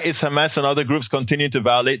 why is Hamas and other groups continuing to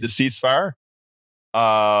violate the ceasefire?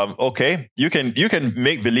 Okay, you can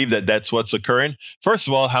make believe that that's what's occurring. First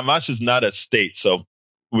of all, Hamas is not a state,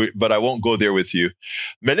 but I won't go there with you.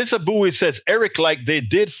 Melissa Bowie says, Eric, like they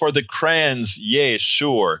did for the crayons. Yeah,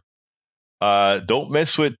 sure. Don't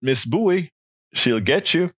mess with Miss Bowie. She'll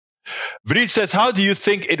get you. Vrit says, how do you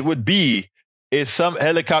think it would be if some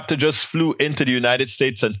helicopter just flew into the United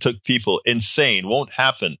States and took people? Insane. Won't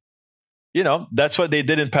happen. You know, that's what they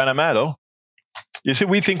did in Panama, though. You see,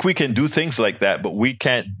 we think we can do things like that, but we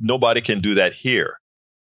can't. Nobody can do that here.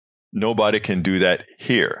 Nobody can do that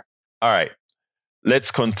here. All right.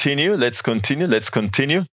 Let's continue. Let's see.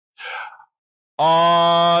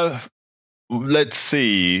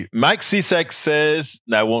 Mike Cisak says,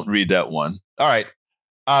 no, I won't read that one. All right.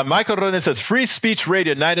 Michael Ronan says, Free Speech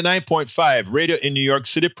Radio 99.5, radio in New York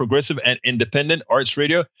City, progressive and independent arts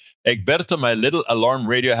radio. Egberto, my little alarm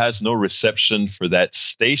radio has no reception for that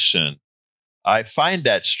station. I find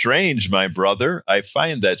that strange, my brother. I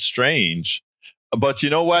find that strange. But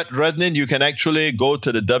you know what, Rudnin? You can actually go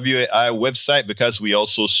to the WAI website because we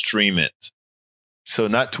also stream it. So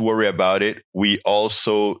not to worry about it. We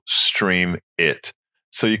also stream it.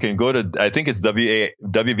 So you can go to, I think it's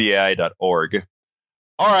WBAI.org.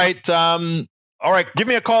 All right. Give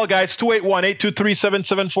me a call, guys.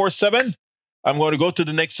 281-823-7747. I'm going to go to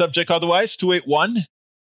the next subject otherwise.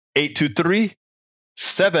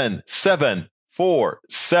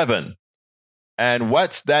 281-823-7747. And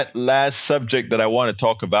what's that last subject that I want to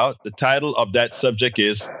talk about? The title of that subject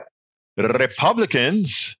is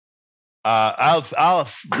Republicans. I'll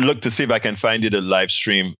look to see if I can find you the live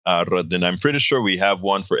stream, Rodden. I'm pretty sure we have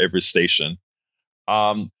one for every station.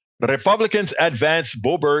 Republicans advance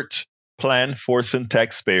Boebert plan forcing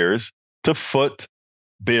taxpayers to foot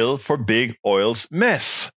bill for big oil's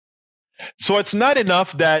mess. So it's not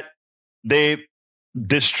enough that they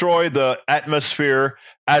destroy the atmosphere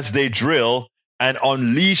as they drill and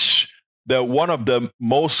unleash one of the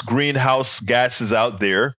most greenhouse gases out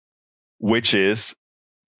there, which is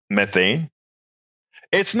methane.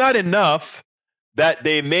 It's not enough that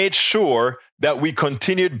they made sure that we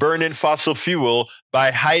continued burning fossil fuel by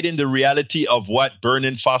hiding the reality of what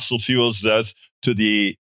burning fossil fuels does to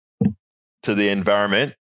the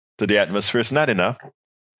environment, to the atmosphere. It's not enough.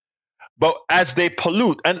 But as they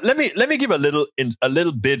pollute, and let me give a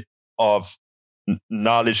little bit of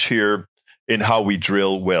knowledge here in how we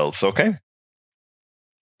drill wells, okay?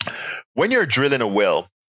 When you're drilling a well,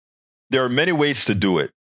 there are many ways to do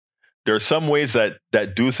it. There are some ways that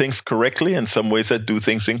do things correctly and some ways that do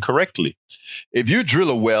things incorrectly. If you drill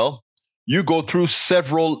a well, you go through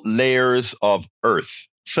several layers of earth,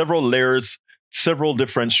 several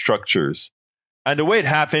different structures. And the way it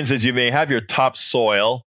happens is you may have your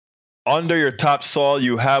topsoil. Under your topsoil,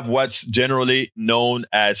 you have what's generally known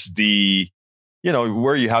as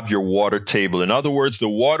where you have your water table. In other words, the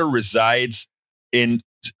water resides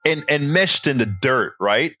enmeshed in the dirt,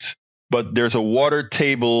 right? But there's a water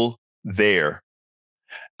table there.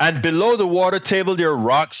 And below the water table, there are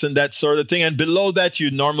rocks and that sort of thing. And below that, you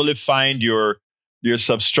normally find your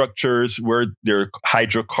substructures where there are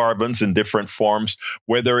hydrocarbons in different forms,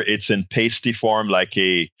 whether it's in pasty form, like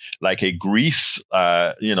a grease,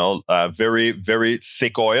 very, very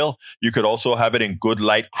thick oil. You could also have it in good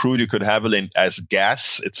light crude. You could have it as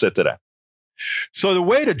gas, etc. So the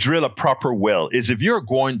way to drill a proper well is if you're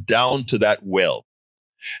going down to that well,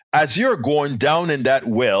 as you're going down in that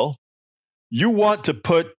well, you want to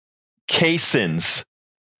put casings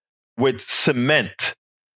with cement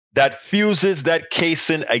that fuses that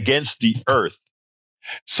casing against the earth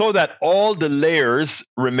so that all the layers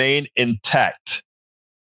remain intact.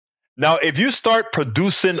 Now, if you start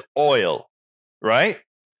producing oil, right,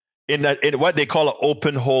 in what they call an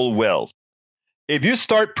open hole well, if you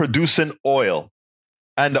start producing oil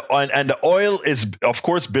and the oil is, of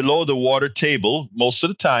course, below the water table most of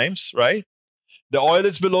the times, right? The oil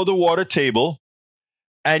is below the water table,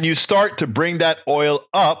 and you start to bring that oil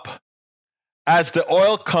up. As the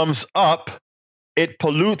oil comes up, it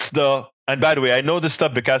pollutes and by the way, I know this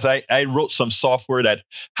stuff because I wrote some software that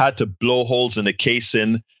had to blow holes in the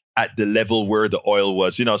casing at the level where the oil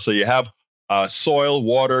was. So you have soil,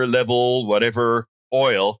 water level, whatever,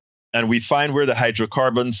 oil, and we find where the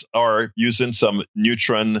hydrocarbons are using some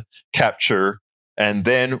neutron capture, and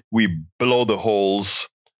then we blow the holes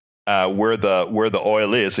where the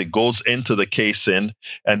oil is. It goes into the casing,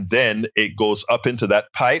 and then it goes up into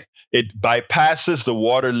that pipe. It bypasses the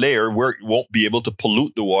water layer where it won't be able to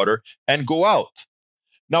pollute the water and go out.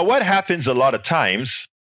 Now, what happens a lot of times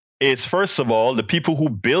is, first of all, the people who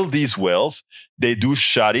build these wells, they do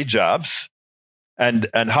shoddy jobs. And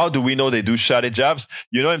how do we know they do shoddy jobs?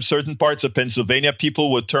 In certain parts of Pennsylvania,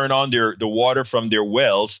 people would turn on the water from their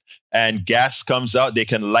wells and gas comes out. They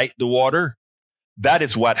can light the water. That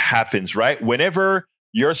is what happens, right? Whenever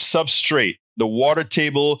your substrate, the water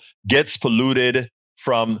table, gets polluted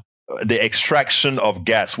from the extraction of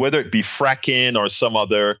gas, whether it be fracking or some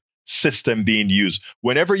other system being used,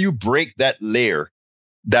 whenever you break that layer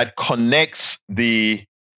that connects that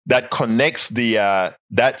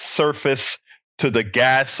surface to the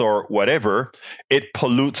gas or whatever, it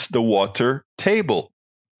pollutes the water table.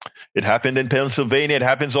 It happened in Pennsylvania. It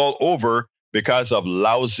happens all over because of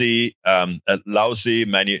lousy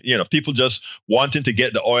people just wanting to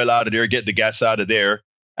get the oil out of there, get the gas out of there.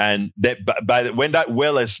 And when that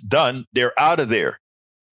well is done, they're out of there.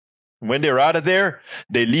 When they're out of there,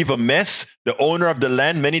 they leave a mess. The owner of the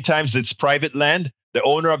land, many times it's private land. The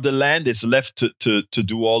owner of the land is left to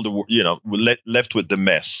do all the, left with the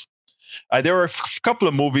mess. There were a couple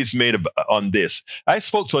of movies made on this. I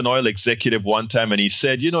spoke to an oil executive one time, and he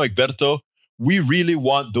said, Egberto, we really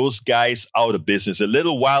want those guys out of business. The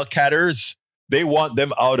little wildcatters, they want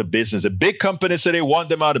them out of business. The big companies say they want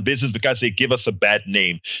them out of business because they give us a bad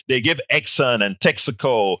name. They give Exxon and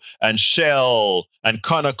Texaco and Shell and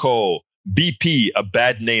Conoco, BP a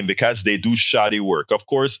bad name because they do shoddy work. Of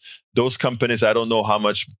course, those companies, I don't know how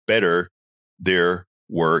much better their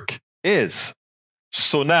work is.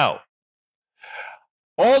 So now,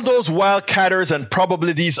 all those wildcatters and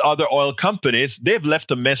probably these other oil companies, they've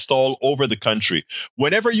left a mess all over the country.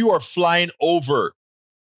 Whenever you are flying over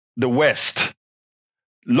the West,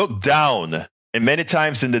 look down, and many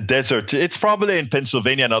times in the desert, it's probably in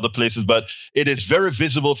Pennsylvania and other places, but it is very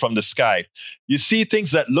visible from the sky. You see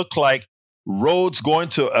things that look like roads going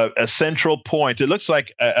to a central point. It looks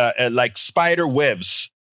like spider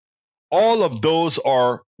webs. All of those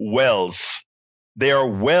are wells. They are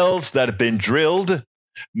wells that have been drilled.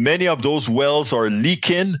 Many of those wells are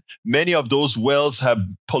leaking. Many of those wells have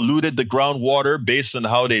polluted the groundwater based on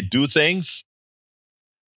how they do things.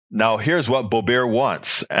 Now, here's what Boebert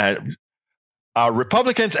wants.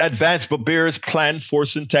 Republicans advanced Boebert's plan,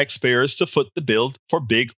 forcing taxpayers to foot the bill for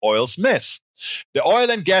big oil's mess. The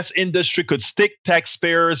oil and gas industry could stick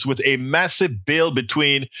taxpayers with a massive bill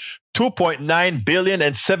between $2.9 billion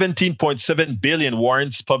and $17.7 billion,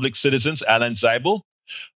 warns Public Citizens' Alan Zeibel.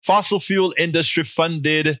 Fossil fuel industry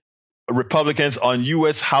funded Republicans on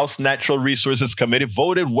U.S. House Natural Resources Committee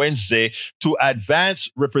voted Wednesday to advance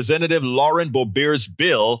Representative Lauren Boebert's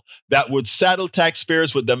bill that would saddle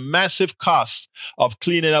taxpayers with the massive cost of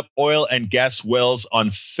cleaning up oil and gas wells on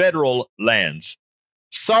federal lands.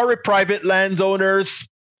 Sorry, private landowners,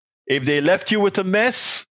 if they left you with a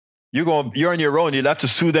mess, you're on your own. You'll have to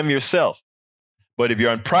sue them yourself. But if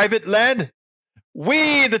you're on private land,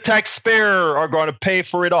 we, the taxpayer, are going to pay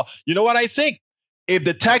for it all. You know what I think? If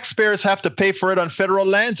the taxpayers have to pay for it on federal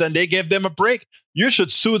lands and they give them a break, you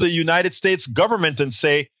should sue the United States government and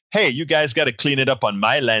say, hey, you guys got to clean it up on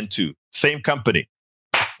my land too. Same company.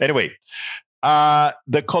 Anyway,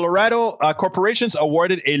 the Colorado corporations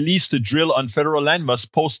awarded a lease to drill on federal land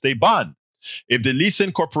must post a bond. If the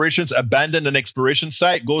leasing corporations abandon an exploration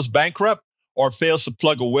site, goes bankrupt, or fails to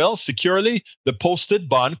plug a well securely, the posted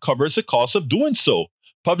bond covers the cost of doing so.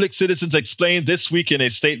 Public Citizens explained this week in a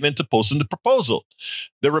statement opposing the proposal.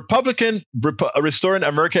 The Republican Restoring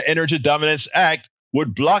America Energy Dominance Act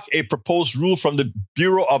would block a proposed rule from the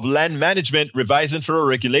Bureau of Land Management revising federal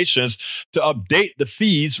regulations to update the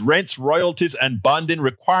fees, rents, royalties, and bonding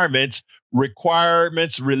requirements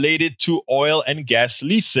related to oil and gas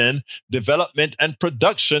leasing, development, and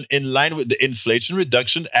production in line with the Inflation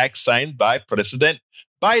Reduction Act signed by President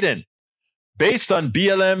Biden. Based on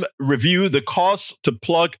BLM review, the cost to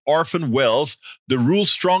plug orphan wells, the rule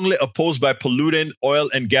strongly opposed by polluting oil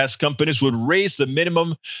and gas companies would raise the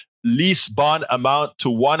minimum lease bond amount to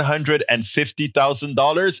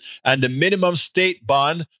 $150,000 and the minimum state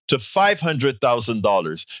bond to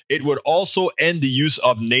 $500,000. It would also end the use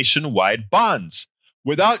of nationwide bonds.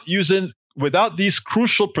 Without these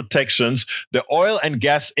crucial protections, the oil and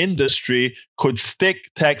gas industry could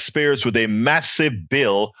stick taxpayers with a massive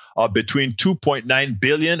bill of between $2.9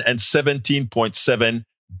 billion and $17.7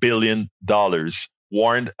 billion,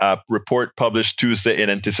 warned a report published Tuesday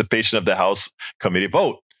in anticipation of the House committee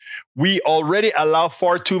vote. We already allow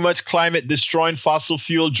far too much climate-destroying fossil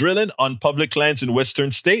fuel drilling on public lands in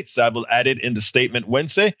western states, Zabel added in the statement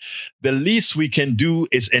Wednesday. The least we can do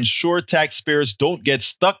is ensure taxpayers don't get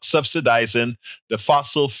stuck subsidizing the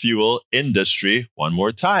fossil fuel industry one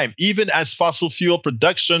more time, even as fossil fuel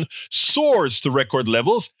production soars to record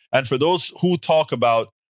levels. And for those who talk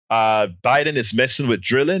about Biden is messing with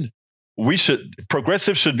drilling,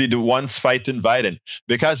 progressives should be the ones fighting Biden,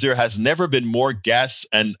 because there has never been more gas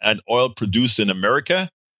and oil produced in America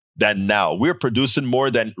than now. We're producing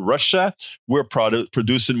more than Russia. We're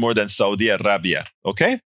producing more than Saudi Arabia.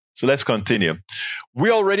 Okay? So let's continue.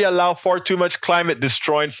 We already allow far too much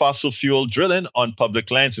climate-destroying fossil fuel drilling on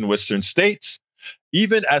public lands in western states.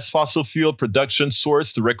 Even as fossil fuel production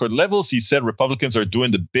soars to record levels, he said Republicans are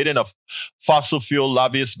doing the bidding of fossil fuel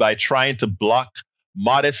lobbyists by trying to block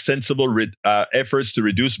modest, sensible efforts to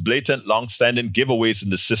reduce blatant, long-standing giveaways in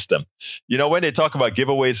the system. You know, when they talk about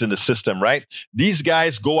giveaways in the system, right? These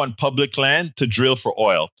guys go on public land to drill for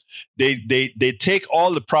oil. They take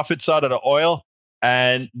all the profits out of the oil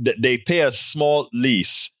and they pay a small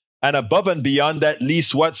lease. And above and beyond that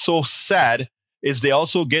lease, what's so sad is they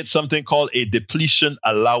also get something called a depletion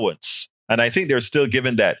allowance. And I think they're still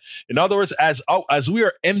given that. In other words, as we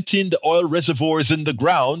are emptying the oil reservoirs in the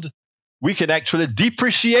ground, we can actually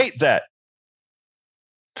depreciate that.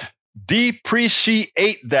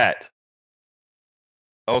 Depreciate that.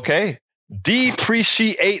 Okay?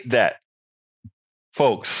 Depreciate that.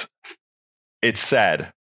 Folks, it's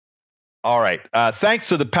sad. All right. Thanks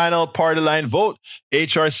to the panel party line vote,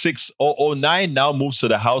 H.R. 6009 now moves to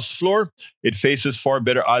the House floor. It faces far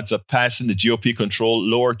better odds of passing the GOP-controlled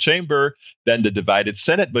lower chamber than the divided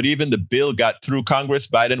Senate. But even the bill got through Congress,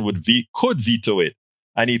 Biden could veto it.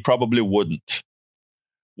 And he probably wouldn't.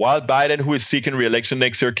 While Biden, who is seeking re-election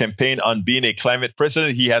next year, campaigned on being a climate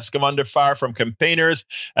president, he has come under fire from campaigners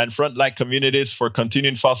and frontline communities for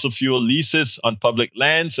continuing fossil fuel leases on public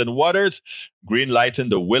lands and waters, green-lighting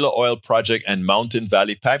the Willow Oil Project and Mountain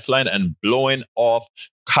Valley Pipeline, and blowing off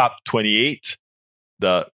COP28,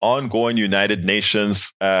 the ongoing United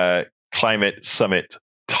Nations climate summit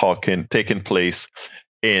taking place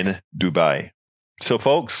in Dubai. So,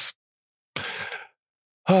 folks,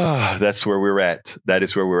 that's where we're at. That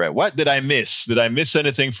is where we're at. What did I miss? Did I miss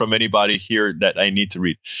anything from anybody here that I need to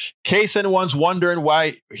read? Case anyone's wondering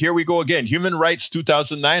why, here we go again. Human Rights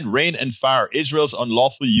 2009, Rain and Fire, Israel's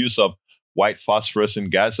unlawful use of white phosphorus in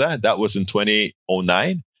Gaza. That was in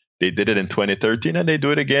 2009. They did it in 2013, and they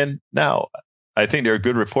do it again now. I think there are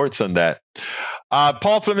good reports on that.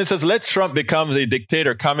 Paul Fleming says, let Trump become a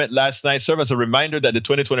dictator. Comment last night serve as a reminder that the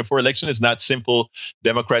 2024 election is not simple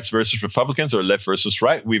Democrats versus Republicans or left versus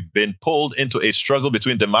right. We've been pulled into a struggle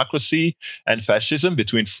between democracy and fascism,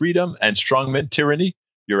 between freedom and strongman tyranny.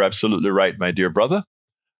 You're absolutely right, my dear brother.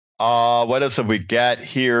 What else have we got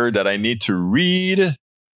here that I need to read?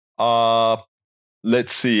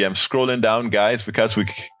 Let's see. I'm scrolling down, guys, because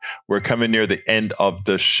we're coming near the end of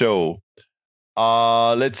the show.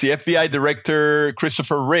 Let's see. FBI Director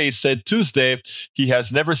Christopher Wray said Tuesday he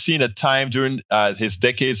has never seen a time during his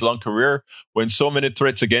decades-long career when so many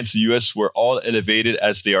threats against the U.S. were all elevated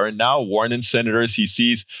as they are now, warning senators he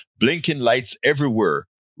sees blinking lights everywhere.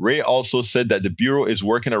 Wray also said that the Bureau is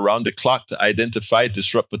working around the clock to identify,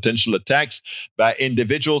 disrupt potential attacks by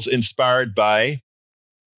individuals inspired by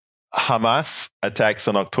Hamas attacks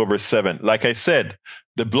on October 7th. Like I said,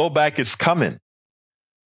 the blowback is coming.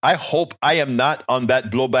 I hope I am not on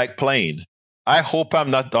that blowback plane. I hope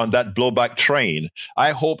I'm not on that blowback train.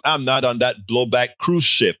 I hope I'm not on that blowback cruise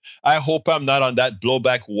ship. I hope I'm not on that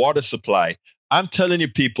blowback water supply. I'm telling you,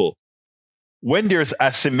 people, when there's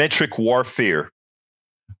asymmetric warfare,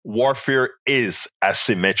 warfare is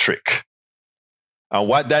asymmetric. And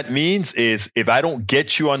what that means is if I don't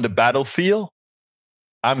get you on the battlefield,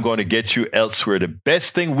 I'm going to get you elsewhere. The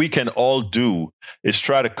best thing we can all do is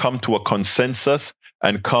try to come to a consensus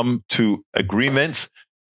and come to agreements,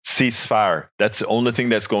 ceasefire. That's the only thing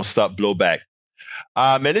that's going to stop blowback.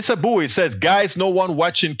 Melissa Bowie says, guys, no one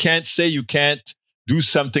watching can't say you can't do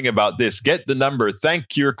something about this. Get the number.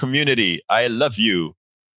 Thank your community. I love you.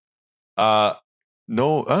 Let's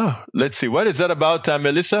see. What is that about,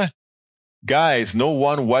 Melissa? Guys, no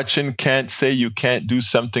one watching can't say you can't do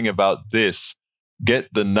something about this.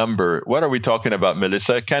 Get the number. What are we talking about,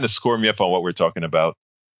 Melissa? Kind of score me up on what we're talking about.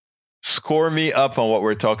 Score me up on what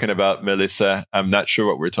we're talking about, Melissa. I'm not sure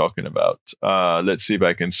what we're talking about. Let's see if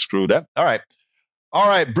I can screw that. All right.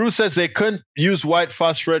 Bruce says they couldn't use white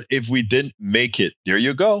phosphorus if we didn't make it. There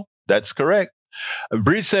you go. That's correct.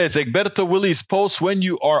 Bree says, Egberto Willis, post when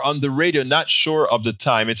you are on the radio, not sure of the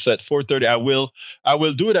time. It's at 4:30. I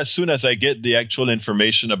will do it as soon as I get the actual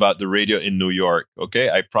information about the radio in New York. Okay,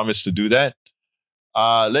 I promise to do that.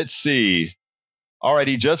 Let's see. All right,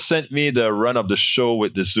 he just sent me the run of the show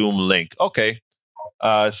with the Zoom link. Okay.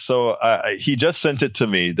 So he just sent it to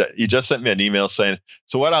me. He just sent me an email saying,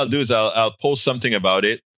 so what I'll do is I'll post something about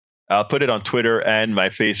it. I'll put it on Twitter and my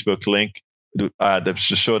Facebook link. The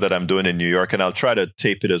show that I'm doing in New York, and I'll try to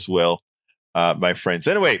tape it as well, my friends.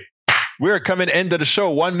 Anyway, we're coming end of the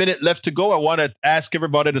show. 1 minute left to go. I want to ask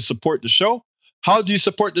everybody to support the show. How do you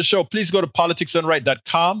support the show? Please go to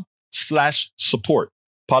politicsdoneright.com/support.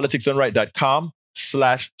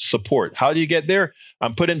 politicsdoneright.com/support. How do you get there?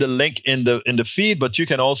 I'm putting the link in the feed, but you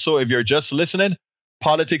can also, if you're just listening,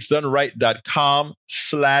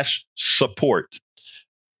 politicsdoneright.com/support.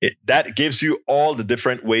 That gives you all the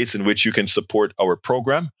different ways in which you can support our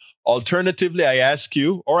program. Alternatively, I ask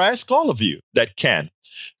you, or I ask all of you that can,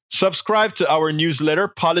 subscribe to our newsletter,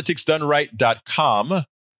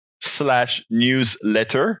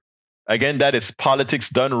 politicsdoneright.com/newsletter. Again, that is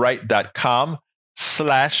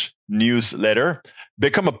politicsdoneright.com/newsletter.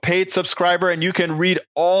 Become a paid subscriber, and you can read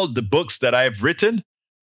all the books that I've written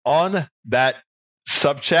on that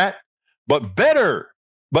subchat. But better,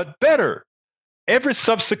 every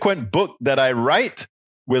subsequent book that I write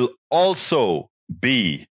will also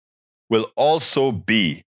be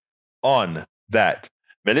on that.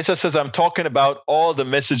 Melissa says, I'm talking about all the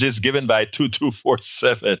messages given by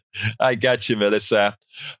 2247. I got you, Melissa.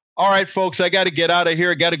 All right, folks, I got to get out of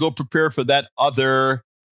here. I got to go prepare for that other,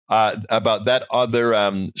 show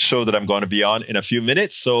that I'm going to be on in a few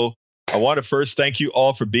minutes. So I want to first thank you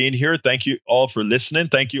all for being here. Thank you all for listening.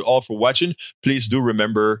 Thank you all for watching. Please do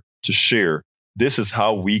remember to share. This is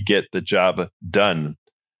how we get the job done.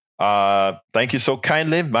 Thank you so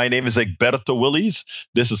kindly. My name is Egberto Willis.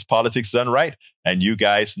 This is Politics Done Right. And you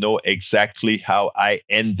guys know exactly how I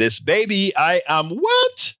end this baby. I am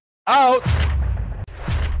what? Out.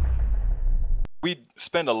 We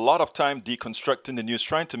spend a lot of time deconstructing the news,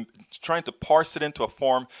 trying to parse it into a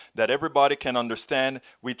form that everybody can understand.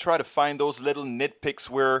 We try to find those little nitpicks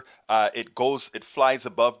where it flies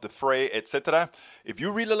above the fray, etc. If you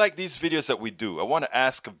really like these videos that we do, I want to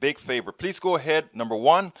ask a big favor. Please go ahead. Number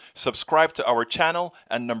 1, subscribe to our channel.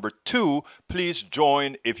 And number 2, please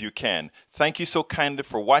join if you can. Thank you so kindly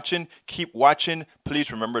for watching. Keep watching. Please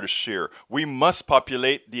remember to share. We must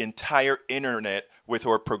populate the entire internet with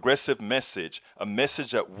our progressive message, a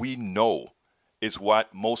message that we know is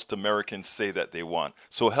what most Americans say that they want.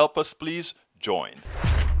 So help us, please join.